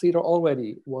theater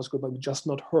already was good, but just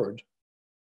not heard?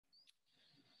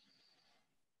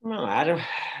 No, I don't.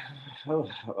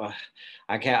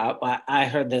 I can't. I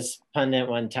heard this pundit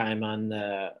one time on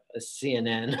the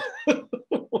CNN.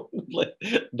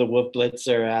 The Wolf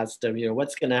Blitzer asked him, you know,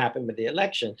 what's going to happen with the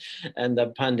election? And the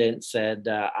pundit said,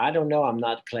 I don't know. I'm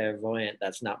not clairvoyant.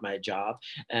 That's not my job.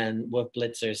 And Wolf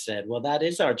Blitzer said, well, that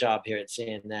is our job here at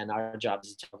CNN. Our job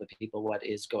is to tell the people what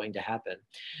is going to happen.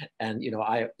 And, you know,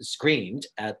 I screamed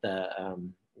at the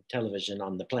television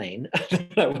on the plane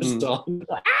that I was on.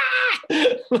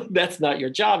 That's not your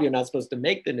job. You're not supposed to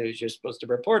make the news. You're supposed to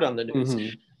report on the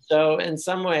news. So in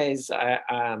some ways,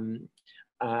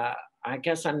 I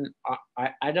guess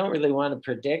I don't really want to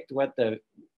predict what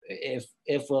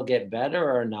if we'll get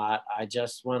better or not. I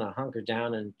just want to hunker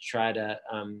down and try to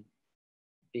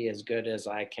be as good as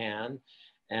I can,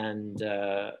 and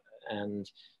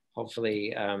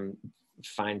hopefully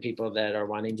find people that are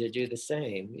wanting to do the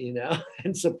same, you know,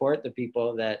 and support the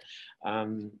people that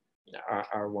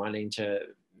are wanting to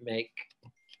make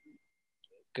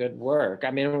good work.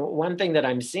 I mean, one thing that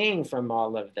I'm seeing from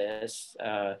all of this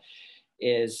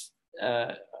is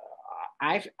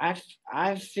I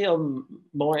feel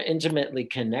more intimately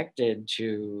connected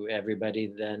to everybody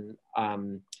than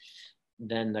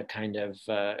the kind of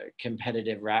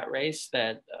competitive rat race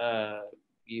that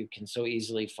you can so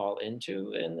easily fall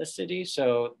into in the city.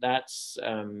 So that's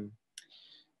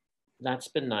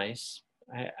been nice.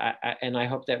 And I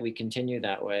hope that we continue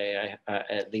that way,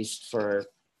 at least for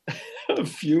a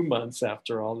few months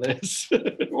after all this.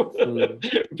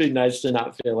 It'd be nice to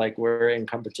not feel like we're in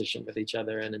competition with each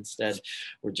other, and instead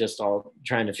we're just all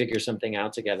trying to figure something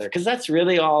out together. Because that's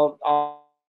really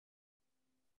all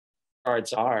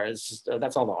arts are. It's just,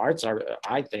 that's all the arts are,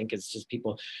 I think. It's just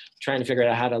people trying to figure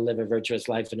out how to live a virtuous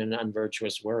life in an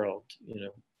unvirtuous world,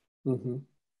 you know.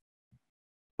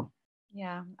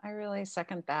 Yeah, I really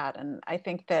second that. And I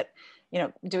think that, you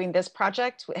know, doing this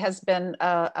project has been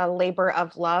a labor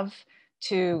of love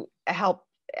to help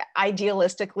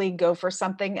idealistically go for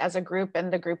something as a group,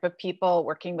 and the group of people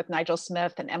working with Nigel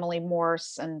Smith and Emily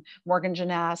Morse and Morgan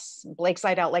Jeunesse, Blake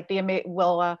Seidel, like the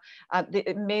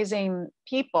amazing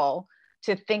people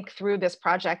to think through this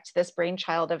project, this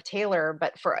brainchild of Taylor,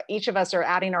 but for each of us are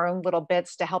adding our own little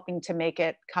bits to helping to make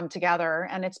it come together.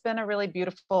 And it's been a really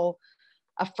beautiful,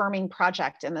 affirming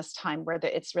project in this time where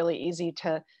it's really easy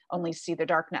to only see the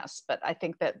darkness. But I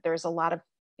think that there's a lot of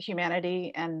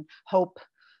humanity and hope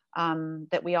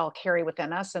that we all carry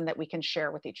within us and that we can share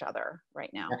with each other right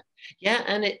now. Yeah,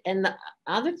 and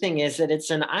other thing is that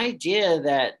it's an idea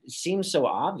that seems so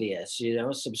obvious, you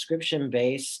know,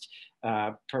 subscription-based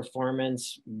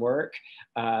performance work,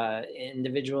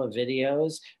 individual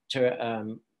videos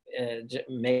to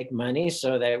make money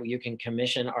so that you can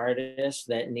commission artists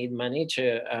that need money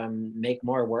to make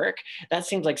more work. That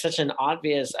seems like such an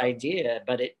obvious idea,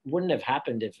 but it wouldn't have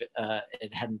happened if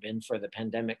it hadn't been for the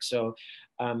pandemic. So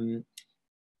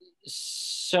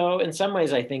so in some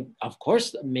ways, I think, of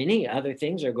course, many other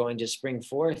things are going to spring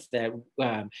forth that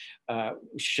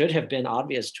should have been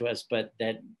obvious to us, but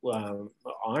that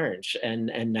aren't,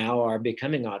 and now are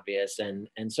becoming obvious. And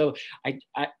so I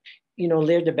you know,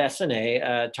 Lear de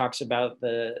Bessonet talks about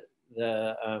the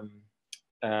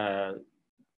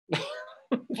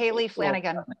Haley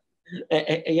Flanagan.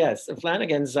 Yes,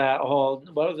 Flanagan's whole,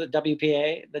 what was the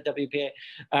WPA,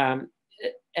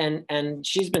 and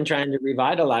she's been trying to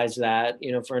revitalize that,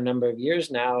 you know, for a number of years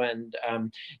now. And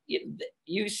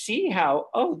you see how,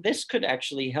 oh, this could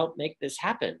actually help make this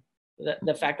happen.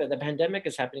 The fact that the pandemic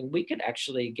is happening, we could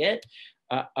actually get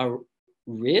a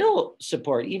real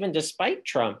support, even despite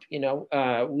Trump. You know,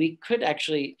 we could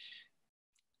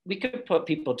put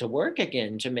people to work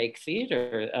again to make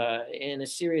theater in a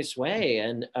serious way.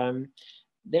 And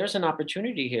there's an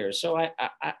opportunity here. So I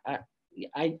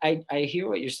hear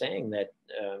what you're saying, that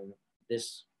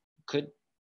this could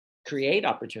create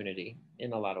opportunity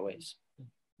in a lot of ways.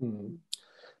 Mm.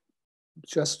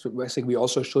 Just, I think we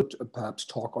also should perhaps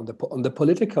talk on the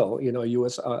political, you know, you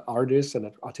as artists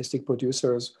and artistic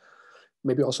producers,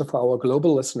 maybe also for our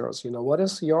global listeners, you know, what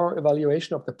is your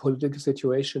evaluation of the political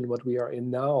situation, what we are in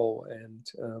now,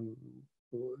 and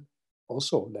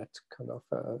also that kind of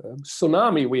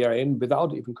tsunami we are in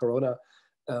without even Corona?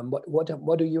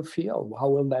 What do you feel? How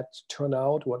will that turn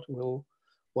out? What will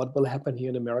happen here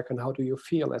in America? And how do you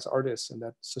feel as artists in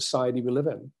that society we live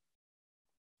in?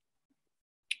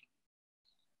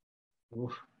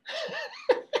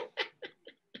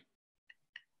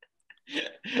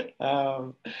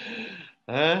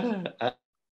 I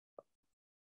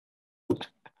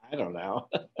don't know.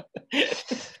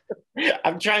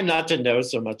 I'm trying not to know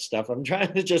so much stuff. I'm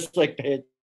trying to just like pay.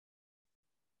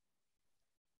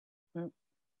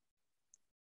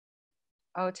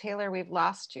 Oh, Taylor, we've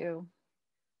lost you.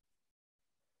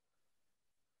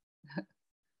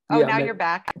 Oh, yeah, now you're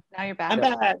back. Now you're back. I'm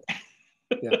back.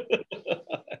 Yeah.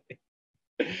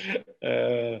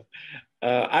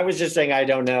 I was just saying, I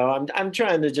don't know. I'm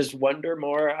trying to just wonder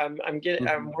more.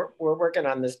 We're working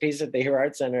on this piece at the Here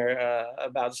Art Center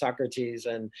about Socrates,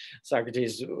 and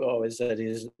Socrates always said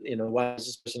he's, you know,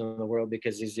 wisest person in the world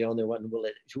because he's the only one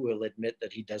who will admit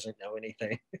that he doesn't know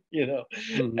anything, you know.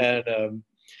 Mm-hmm.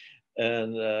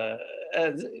 And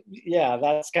yeah,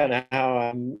 that's kind of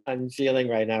how I'm feeling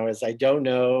right now. Is I don't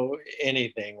know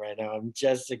anything right now. I'm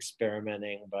just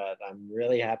experimenting, but I'm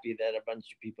really happy that a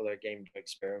bunch of people are game to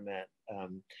experiment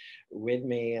with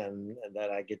me, and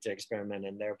that I get to experiment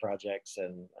in their projects.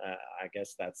 And I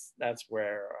guess that's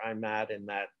where I'm at in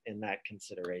that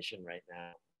consideration right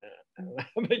now. How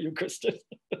about you, Kristin?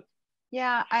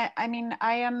 Yeah, I mean,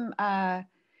 I am a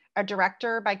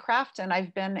director by craft, and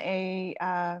I've been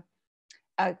a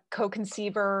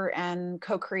co-conceiver and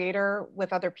co-creator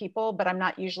with other people, but I'm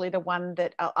not usually the one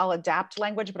that I'll adapt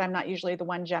language, but I'm not usually the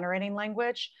one generating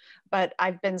language. But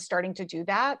I've been starting to do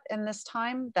that in this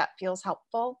time. That feels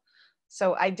helpful.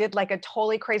 So I did like a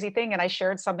totally crazy thing, and I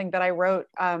shared something that I wrote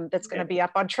that's going to be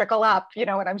up on Trickle Up, you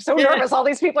know, and I'm so nervous all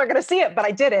these people are going to see it, but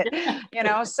I did it, you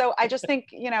know. So I just think,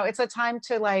 you know, it's a time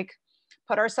to like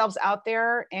put ourselves out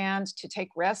there and to take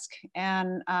risk.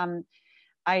 And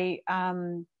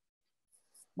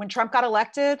when Trump got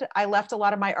elected, I left a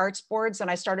lot of my arts boards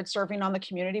and I started serving on the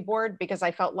community board because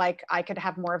I felt like I could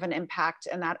have more of an impact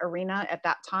in that arena at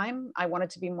that time. I wanted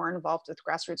to be more involved with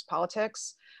grassroots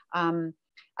politics.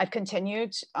 I've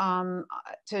continued to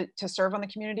serve on the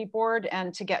community board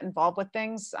and to get involved with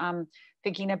things,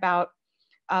 thinking about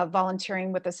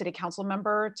volunteering with a city council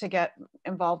member to get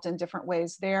involved in different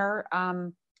ways there.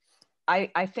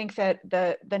 I think that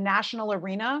the national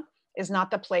arena is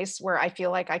not the place where I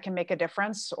feel like I can make a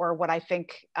difference or what I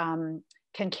think can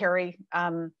carry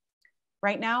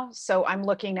right now. So I'm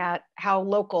looking at how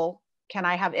local can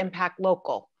I have impact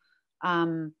local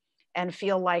and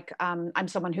feel like I'm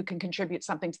someone who can contribute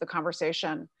something to the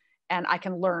conversation, and I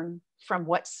can learn from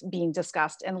what's being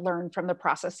discussed and learn from the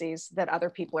processes that other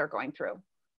people are going through.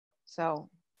 So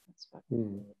that's what.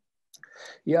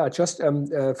 Yeah, just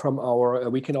from our,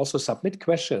 we can also submit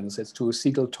questions. It's to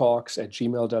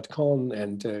segaltalks@gmail.com,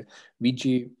 and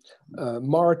VG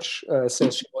March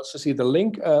says she wants to see the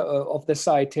link of the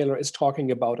site Taylor is talking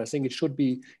about. I think it should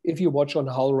be, if you watch on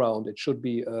HowlRound, it should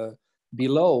be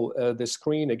below the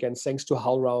screen. Again, thanks to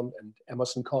HowlRound and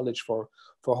Emerson College for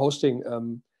hosting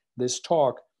this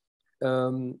talk.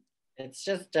 It's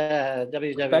just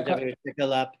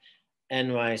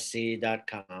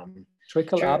www.trickleupnyc.com.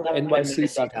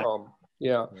 Trickleupnyc.com.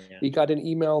 Yeah. We got an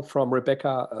email from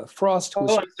Rebecca Frost.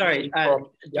 Who's I'm sorry.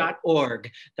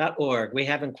 .org. We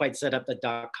haven't quite set up the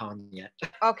 .com yet.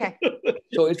 Okay.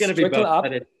 So it's going to be both.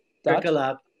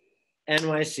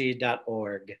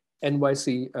 trickleupnyc.org.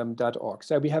 nyc.org.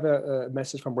 So we have a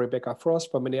message from Rebecca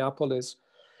Frost from Minneapolis,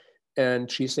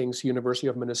 and she thinks University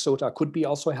of Minnesota could be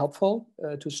also helpful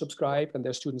to subscribe, and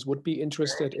their students would be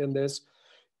interested in this.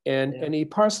 And Annie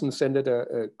Parsons sent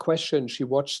a question. She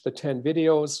watched the 10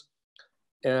 videos.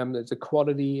 The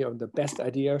quality of the best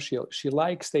idea she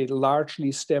likes, they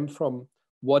largely stem from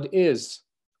what is,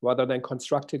 rather than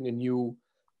constructing a new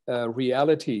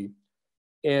reality.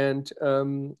 And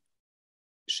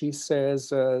she says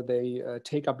they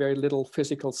take up very little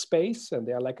physical space, and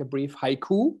they're like a brief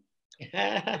haiku.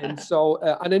 And so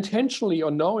unintentionally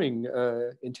or knowing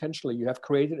intentionally, you have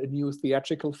created a new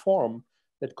theatrical form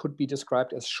that could be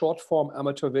described as short form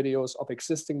amateur videos of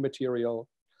existing material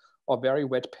or very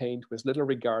wet paint with little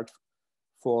regard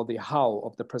for the how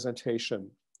of the presentation.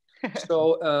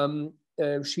 So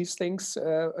she thinks,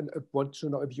 and I want to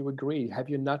know if you agree, have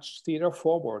you nudged theater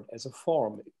forward as a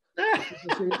form? The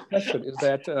serious question is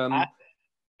that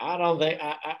I don't think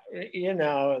you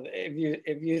know,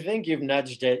 if you think you've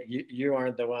nudged it, you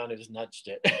aren't the one who's nudged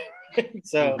it.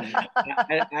 So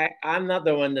I'm not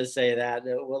the one to say that.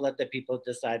 We'll let the people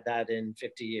decide that in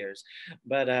 50 years.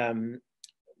 But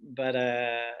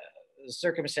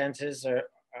circumstances are.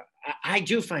 I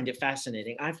do find it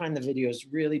fascinating. I find the videos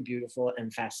really beautiful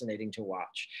and fascinating to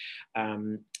watch.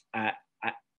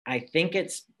 I think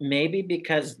it's maybe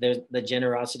because the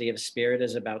generosity of spirit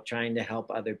is about trying to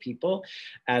help other people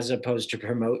as opposed to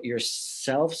promote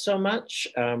yourself so much,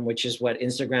 which is what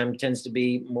Instagram tends to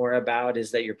be more about,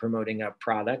 is that you're promoting a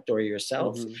product or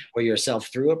yourself or yourself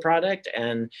through a product.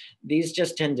 And these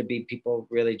just tend to be people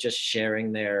really just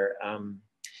sharing their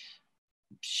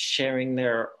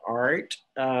art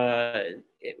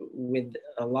with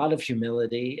a lot of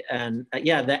humility. And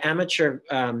the amateur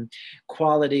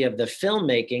quality of the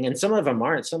filmmaking, and some of them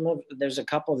aren't. There's a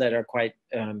couple that are quite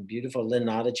beautiful. Lynn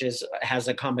Nottage's has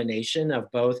a combination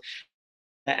of both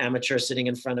the amateur sitting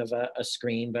in front of a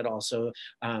screen, but also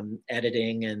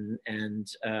editing and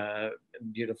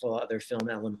beautiful other film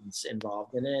elements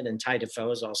involved in it. And Ty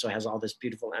Defoe's also has all this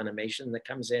beautiful animation that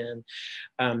comes in.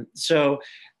 But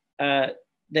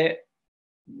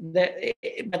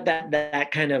that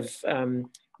kind of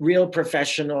real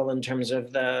professional in terms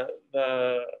of the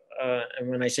and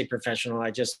when I say professional,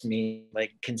 I just mean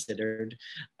like considered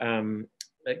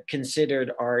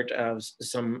art of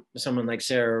someone like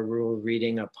Sarah Rule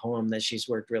reading a poem that she's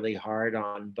worked really hard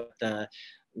on, but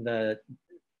the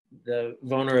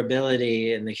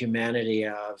vulnerability and the humanity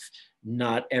of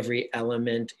not every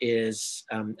element is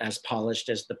as polished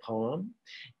as the poem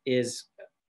is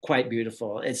quite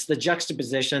beautiful. It's the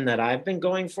juxtaposition that I've been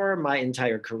going for my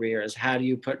entire career, is how do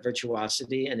you put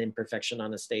virtuosity and imperfection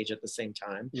on a stage at the same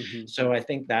time? So I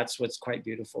think that's what's quite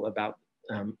beautiful about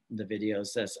the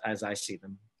videos as I see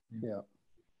them. Yeah,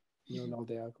 no,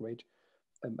 they are great.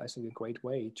 I think a great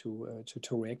way to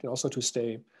react and also to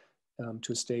stay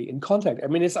in contact. I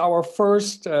mean, it's our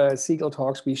first Segal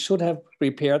Talks. We should have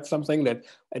prepared something that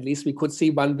at least we could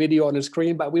see one video on the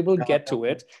screen, but we will get to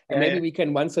it. And maybe we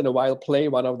can once in a while play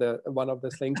one of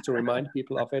the things to remind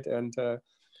people of it. And I'm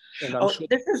sure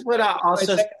this is what I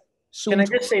also. Can I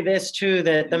just say this too,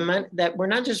 that we're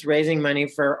not just raising money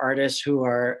for artists who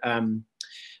are.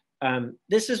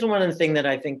 This is one of the things that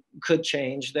I think could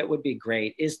change. That would be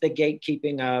great. Is the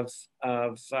gatekeeping of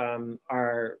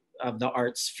the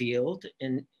arts field,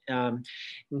 in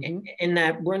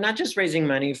that we're not just raising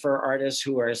money for artists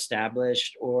who are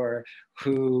established or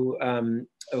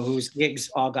whose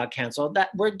gigs all got canceled. That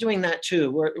we're doing that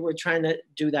too. We're trying to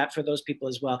do that for those people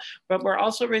as well. But we're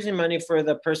also raising money for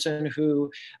the person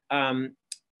who is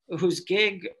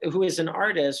an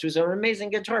artist, who's an amazing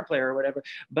guitar player or whatever,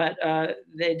 but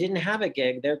they didn't have a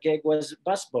gig. Their gig was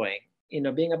busboying,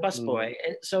 being a busboy.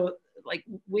 And so like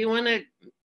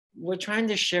we're trying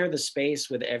to share the space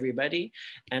with everybody,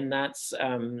 and that's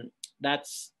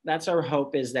our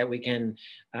hope, is that we can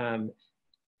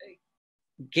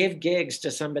give gigs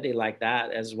to somebody like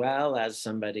that, as well as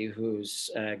somebody who's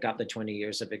got the 20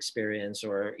 years of experience,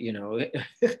 or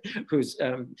who's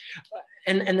and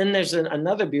then there's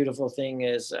another beautiful thing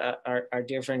is our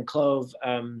dear friend Clove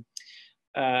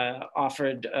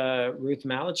offered Ruth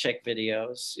Malachek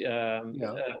videos,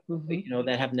 you know,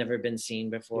 that have never been seen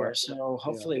before. Yeah. So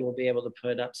hopefully we'll be able to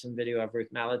put up some video of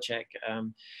Ruth Malachek.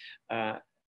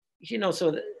 You know,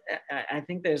 so I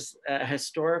think there's a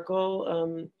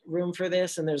historical room for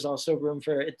this, and there's also room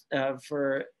for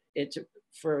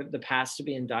the past to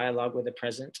be in dialogue with the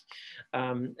present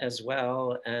as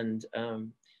well. And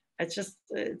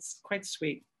it's quite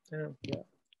sweet. Yeah.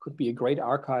 Could be a great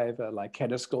archive like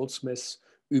Kenneth Goldsmith's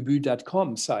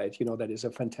ubu.com site, you know, that is a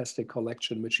fantastic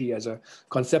collection, which he, as a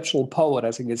conceptual poet,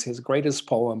 I think is his greatest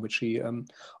poem, which he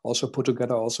also put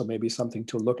together, also maybe something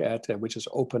to look at, which is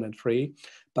open and free.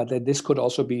 But that this could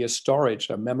also be a storage,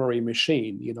 a memory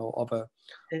machine, you know, of a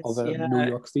New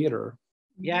York theater.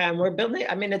 Yeah, and we're building,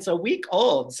 I mean, it's a week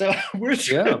old, so we're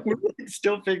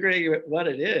still figuring out what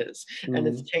it is. And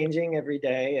it's changing every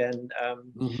day. And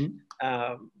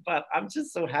but I'm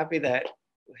just so happy that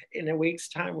in a week's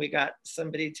time, we got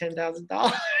somebody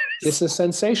 $10,000. This is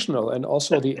sensational. And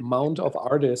also the amount of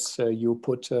artists you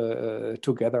put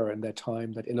together in that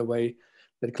time, that in a way,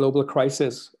 that global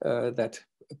crisis that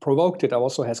provoked it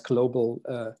also has global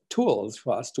tools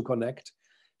for us to connect,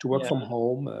 to work from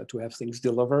home, to have things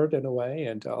delivered in a way,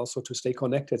 and also to stay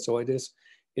connected. So it is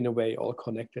in a way all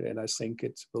connected. And I think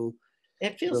it will.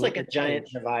 It feels like a giant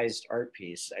devised art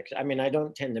piece. I mean, I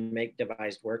don't tend to make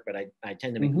devised work, but I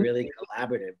tend to make really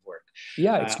collaborative work.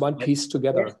 Yeah, it's one piece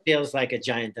together. It feels like a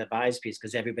giant devised piece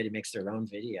because everybody makes their own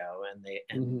video and they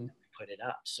put it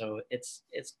up. So it's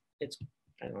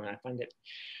I don't know. I find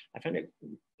it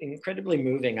incredibly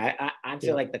moving. I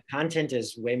feel like the content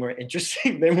is way more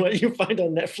interesting than what you find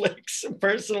on Netflix,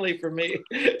 personally, for me.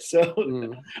 So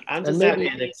I'm just happy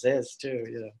it exists too.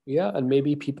 You know? Yeah, and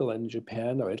maybe people in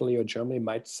Japan or Italy or Germany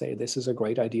might say this is a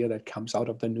great idea that comes out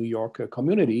of the New York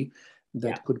community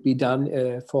that could be done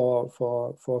for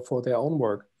their own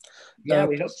work. Yeah,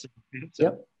 we hope so.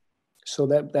 Yeah. So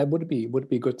that would be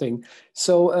a good thing.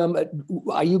 So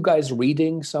are you guys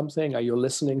reading something? Are you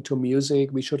listening to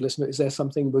music? We should listen. Is there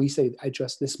something where you say,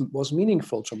 this was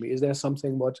meaningful to me? Is there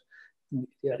something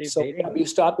so you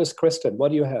start with Kristin. What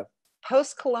do you have?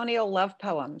 Post-colonial love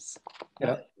poems.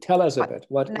 Yeah. Tell us a bit.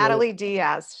 Natalie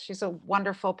Diaz. She's a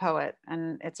wonderful poet,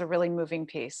 and it's a really moving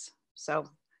piece. So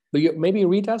will you maybe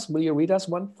read us? Will you read us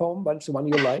one poem? What's one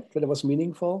you liked that was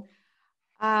meaningful?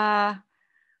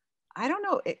 I don't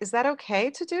know. Is that okay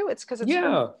to do? It's because it's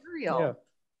material.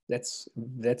 Yeah,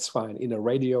 that's fine. In a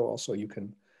radio, also you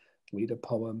can read a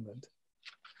poem.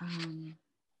 And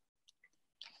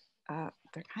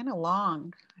they're kind of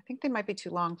long. I think they might be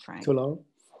too long, Frank. Too long?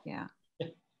 Yeah.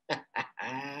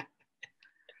 I'm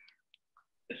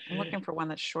looking for one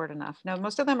that's short enough. No,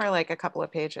 most of them are like a couple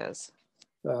of pages.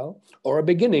 Well, or a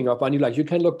beginning of one you like. You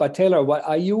can look. But Taylor, what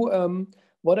are you?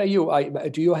 What are you?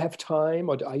 Do you have time,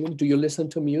 or do you listen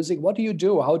to music? What do you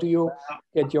do? How do you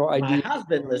get your idea? My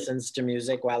husband listens to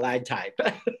music while I type.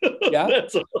 Yeah,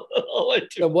 that's all I do.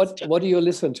 So what do you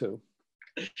listen to?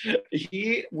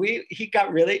 He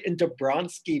got really into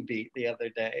Bronski Beat the other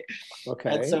day.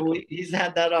 Okay. And so he's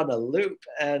had that on a loop,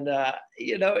 and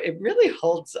you know, it really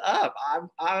holds up.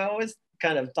 I always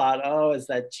kind of thought, oh, it's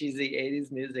that cheesy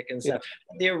 80s music and stuff.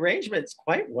 Yeah. The arrangement's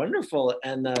quite wonderful,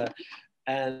 and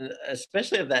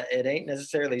especially if that it ain't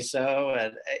necessarily so,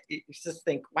 and you just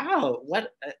think, wow,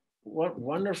 what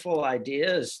wonderful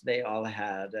ideas they all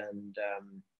had, and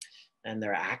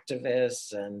they're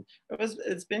activists, and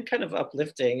it's been kind of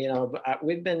uplifting, you know.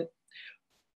 We've been,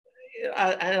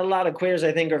 and a lot of queers,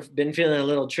 I think, have been feeling a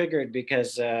little triggered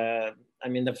because I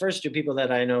mean, the first two people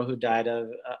that I know who died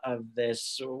of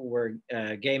this were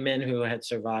gay men who had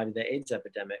survived the AIDS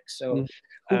epidemic. So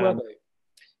who were they?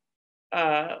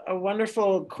 A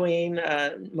wonderful queen,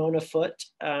 Mona Foote,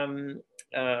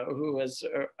 who was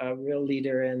a real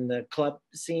leader in the club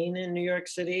scene in New York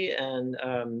City, and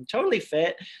totally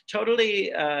fit,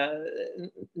 totally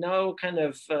no kind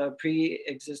of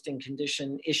pre-existing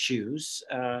condition issues.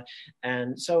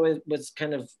 And so it was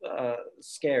kind of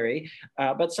scary,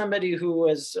 but somebody who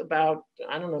was about,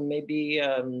 I don't know, maybe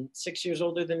 6 years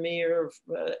older than me,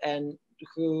 and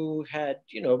who had,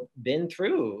 you know, been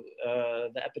through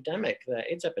the epidemic, the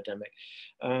AIDS epidemic.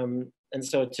 And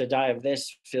so to die of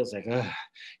this feels like, you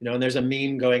know, and there's a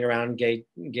meme going around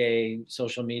gay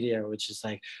social media, which is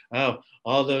like, oh,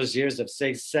 all those years of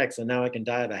safe sex and now I can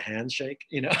die of a handshake,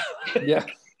 you know? Yeah.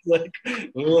 Like,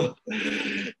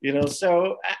 you know,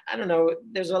 so I don't know,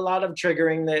 there's a lot of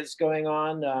triggering that's going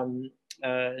on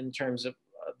in terms of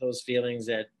those feelings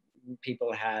that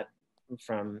people had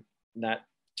from that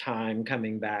time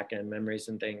coming back, and memories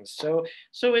and things. So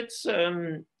it's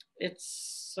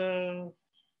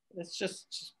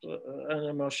just an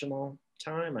emotional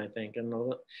time, I think. And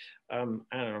I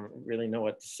don't really know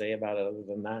what to say about it other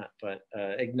than that, but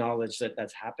acknowledge that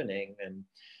that's happening,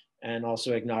 and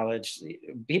also acknowledge,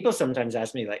 people sometimes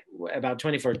ask me like about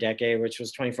 24 Decade, which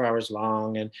was 24 hours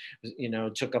long and, you know,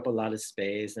 took up a lot of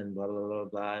space and blah, blah, blah,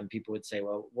 blah. And people would say,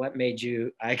 well, what made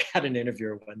you, I got an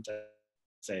interviewer one time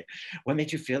say, what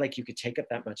made you feel like you could take up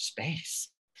that much space?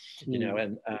 You know,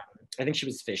 and I think she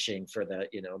was fishing for the,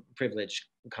 you know, privilege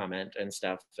comment and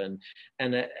stuff,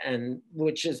 and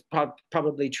which is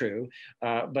probably true.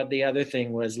 But the other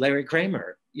thing was Larry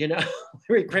Kramer. You know,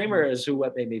 Larry Kramer is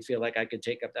what made me feel like I could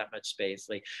take up that much space.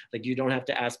 Like you don't have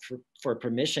to ask for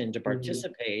permission to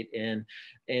participate in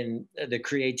the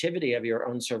creativity of your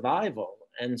own survival.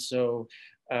 And so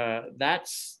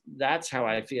that's how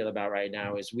I feel about right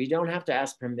now, is we don't have to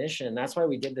ask permission. That's why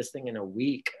we did this thing in a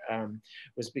week,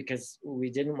 was because we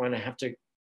didn't want to have to,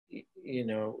 you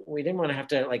know, we didn't want to have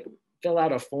to like fill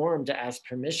out a form to ask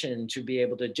permission to be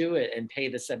able to do it and pay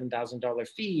the $7,000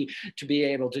 fee to be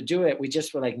able to do it. We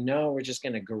just were like, no, we're just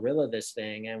going to guerrilla this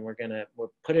thing, and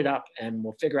we'll put it up and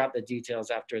we'll figure out the details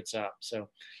after it's up. So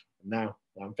now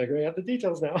I'm figuring out the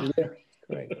details now. Yeah,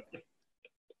 great.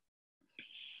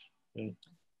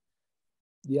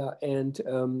 Yeah, and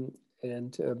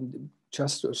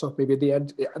just so maybe at the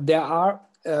end, there are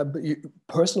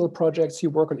personal projects you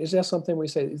work on. Is there something we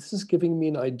say, this is giving me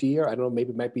an idea? I don't know,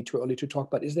 maybe it might be too early to talk,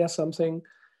 but is there something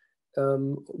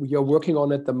you're working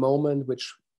on at the moment,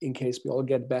 which in case we all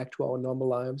get back to our normal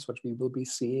lives, what we will be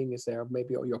seeing? Is there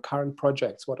maybe your current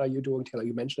projects? What are you doing?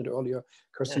 You mentioned it earlier,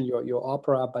 Kristin, your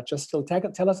opera, but just still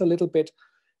tell us a little bit.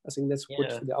 I think that's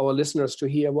good for our listeners to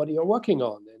hear what you're working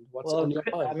on and what's on your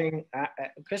mind. I mean,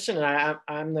 Kristin and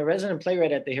I'm the resident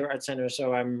playwright at the Theatre Center,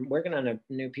 so I'm working on a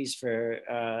new piece for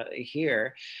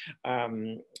here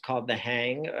called The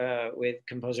Hang with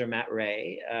composer Matt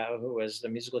Ray, who was the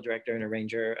musical director and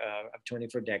arranger of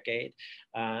 24 Decade,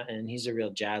 and he's a real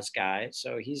jazz guy.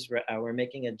 So we're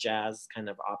making a jazz kind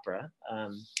of opera.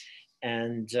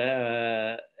 And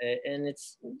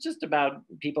it's just about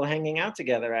people hanging out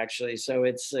together, actually. So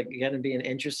it's going to be an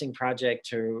interesting project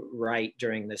to write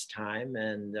during this time,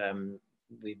 and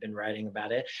we've been writing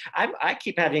about it. I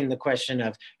keep having the question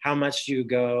of how much do you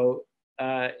go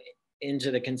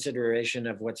into the consideration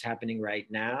of what's happening right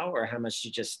now, or how much do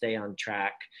you just stay on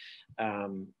track?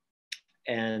 And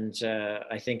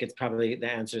I think it's probably,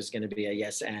 the answer is going to be a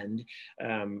yes and.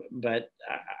 But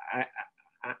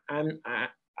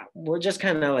we're just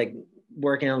kind of like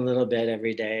working a little bit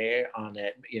every day on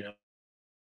it, you know.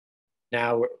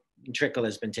 Now Trickle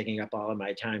has been taking up all of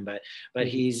my time, but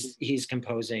he's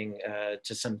composing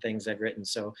to some things I've written.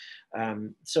 So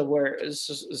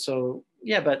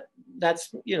yeah, but that's,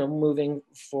 you know, moving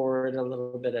forward a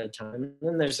little bit at a time. And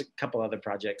then there's a couple other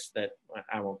projects that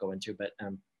I won't go into, but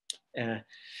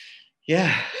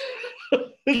yeah,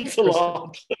 it's a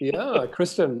lot. Yeah,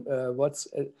 Kristin, what's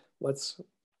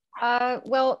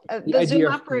the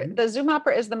Zoom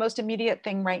opera is the most immediate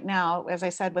thing right now, as I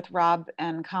said, with Rob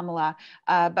and Kamala.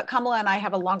 But Kamala and I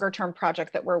have a longer term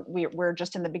project that we're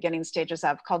just in the beginning stages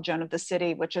of, called Joan of the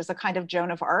City, which is a kind of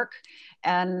Joan of Arc.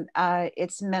 And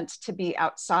it's meant to be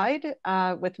outside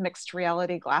with mixed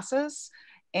reality glasses.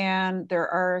 And there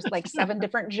are like 7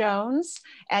 different Joans,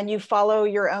 and you follow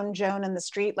your own Joan in the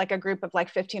street. Like a group of like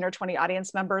 15 or 20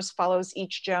 audience members follows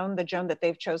each Joan, the Joan that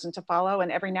they've chosen to follow. And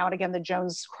every now and again, the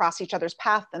Joans cross each other's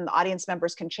path and the audience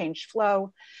members can change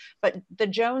flow. But the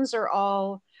Joans are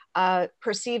all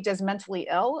perceived as mentally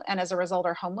ill, and as a result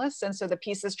are homeless. And so the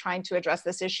piece is trying to address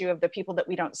this issue of the people that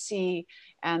we don't see,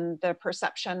 and the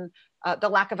perception, the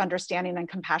lack of understanding and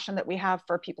compassion that we have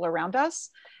for people around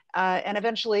us. And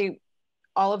eventually,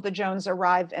 all of the Joans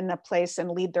arrive in a place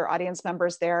and lead their audience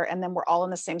members there, and then we're all in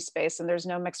the same space, and there's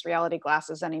no mixed reality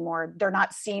glasses anymore. They're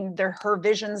not seeing her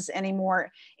visions anymore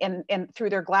in through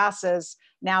their glasses.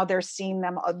 Now they're seeing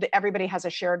them, everybody has a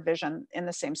shared vision in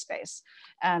the same space.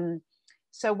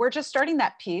 So we're just starting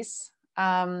that piece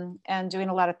and doing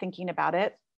a lot of thinking about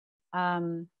it.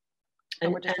 And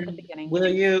we're just at the beginning.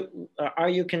 Are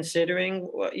you considering,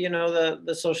 you know,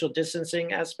 the social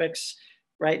distancing aspects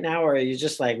right now, or are you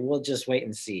just like, we'll just wait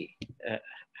and see?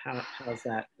 How's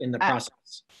that in the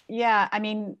process? Yeah, I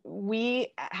mean, we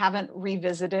haven't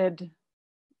revisited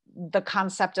the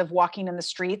concept of walking in the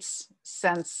streets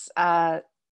since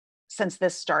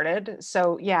this started.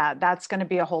 So yeah, that's going to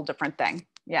be a whole different thing.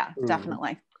 Yeah,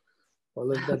 definitely. Well,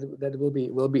 that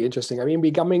will be interesting. I mean,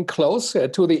 we're coming close to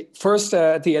the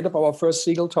end of our first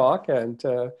Segal talk,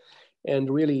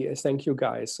 and really thank you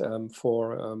guys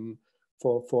for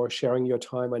sharing your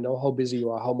time. I know how busy you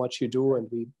are, how much you do, and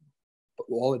we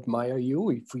all admire you.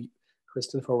 We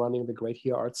Kristin, for running the great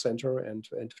Here Arts Center, and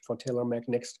for Taylor Mac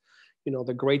next, you know,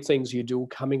 the great things you do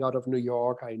coming out of New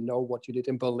York. I know what you did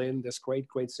in Berlin, this great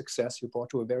success you brought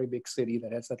to a very big city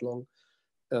that has that long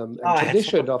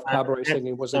tradition of cabaret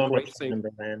singing. Was a great thing.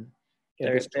 And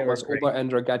this Thomas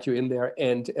Oberender got you in there,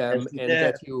 and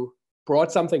that you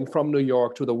brought something from New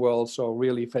York to the world. So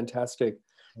really fantastic.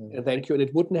 And thank you. And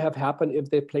it wouldn't have happened if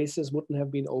the places wouldn't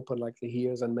have been open, like the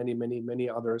Here's and many, many, many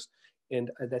others. And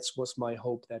that was my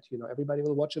hope, that, you know, everybody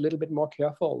will watch a little bit more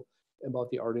careful about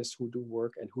the artists who do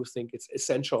work and who think it's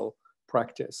essential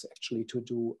practice actually to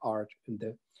do art in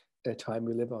the time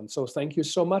we live on. So thank you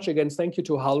so much. Again, thank you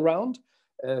to HowlRound,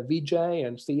 Vijay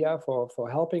and Thea for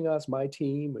helping us, my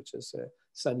team, which is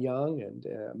Sun Yang and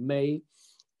May,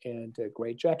 and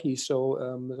great Jackie. So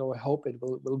I hope it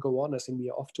will go on. I think we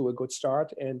are off to a good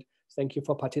start. And thank you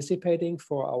for participating.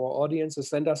 For our audience,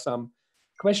 send us some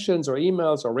questions or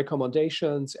emails or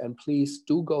recommendations. And please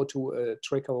do go to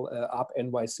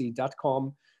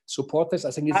trickleupnyc.com. Support this.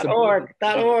 I think it's .org.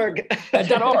 trickleupnyc.org.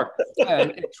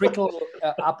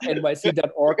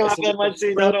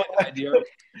 Trickleupnyc.org.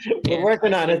 We're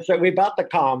working on it. So we bought the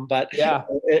com, but yeah,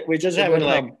 we just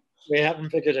haven't we haven't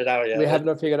figured it out yet. We have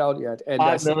not figured out yet. And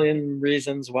 5 million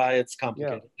reasons why it's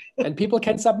complicated. Yeah. And people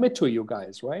can submit to you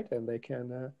guys, right? And they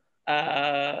can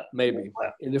maybe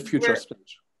in the future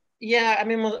stage. Yeah, I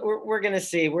mean, we're going to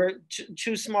see. We're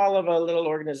too small of a little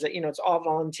organization. You know, it's all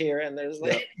volunteer, and there's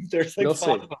like we'll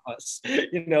 5 of us.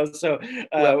 You know, so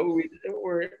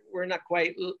we're not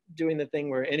quite doing the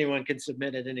thing where anyone can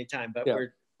submit at any time. But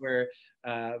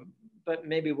but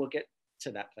maybe we'll get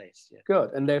to that place. Yeah.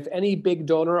 Good. And if any big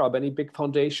donor or any big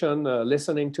foundation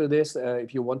listening to this,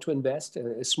 if you want to invest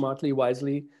smartly,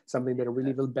 wisely, something that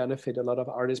really will benefit a lot of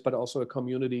artists, but also a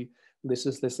community, this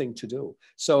is the thing to do.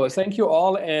 So thank you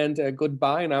all, and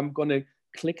goodbye. And I'm going to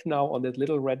click now on the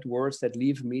little red words that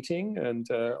leave meeting, and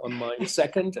on my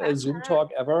second Zoom talk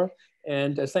ever.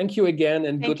 And thank you again,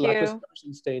 and good luck with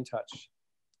Stay in touch.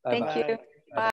 Bye-bye. Thank you.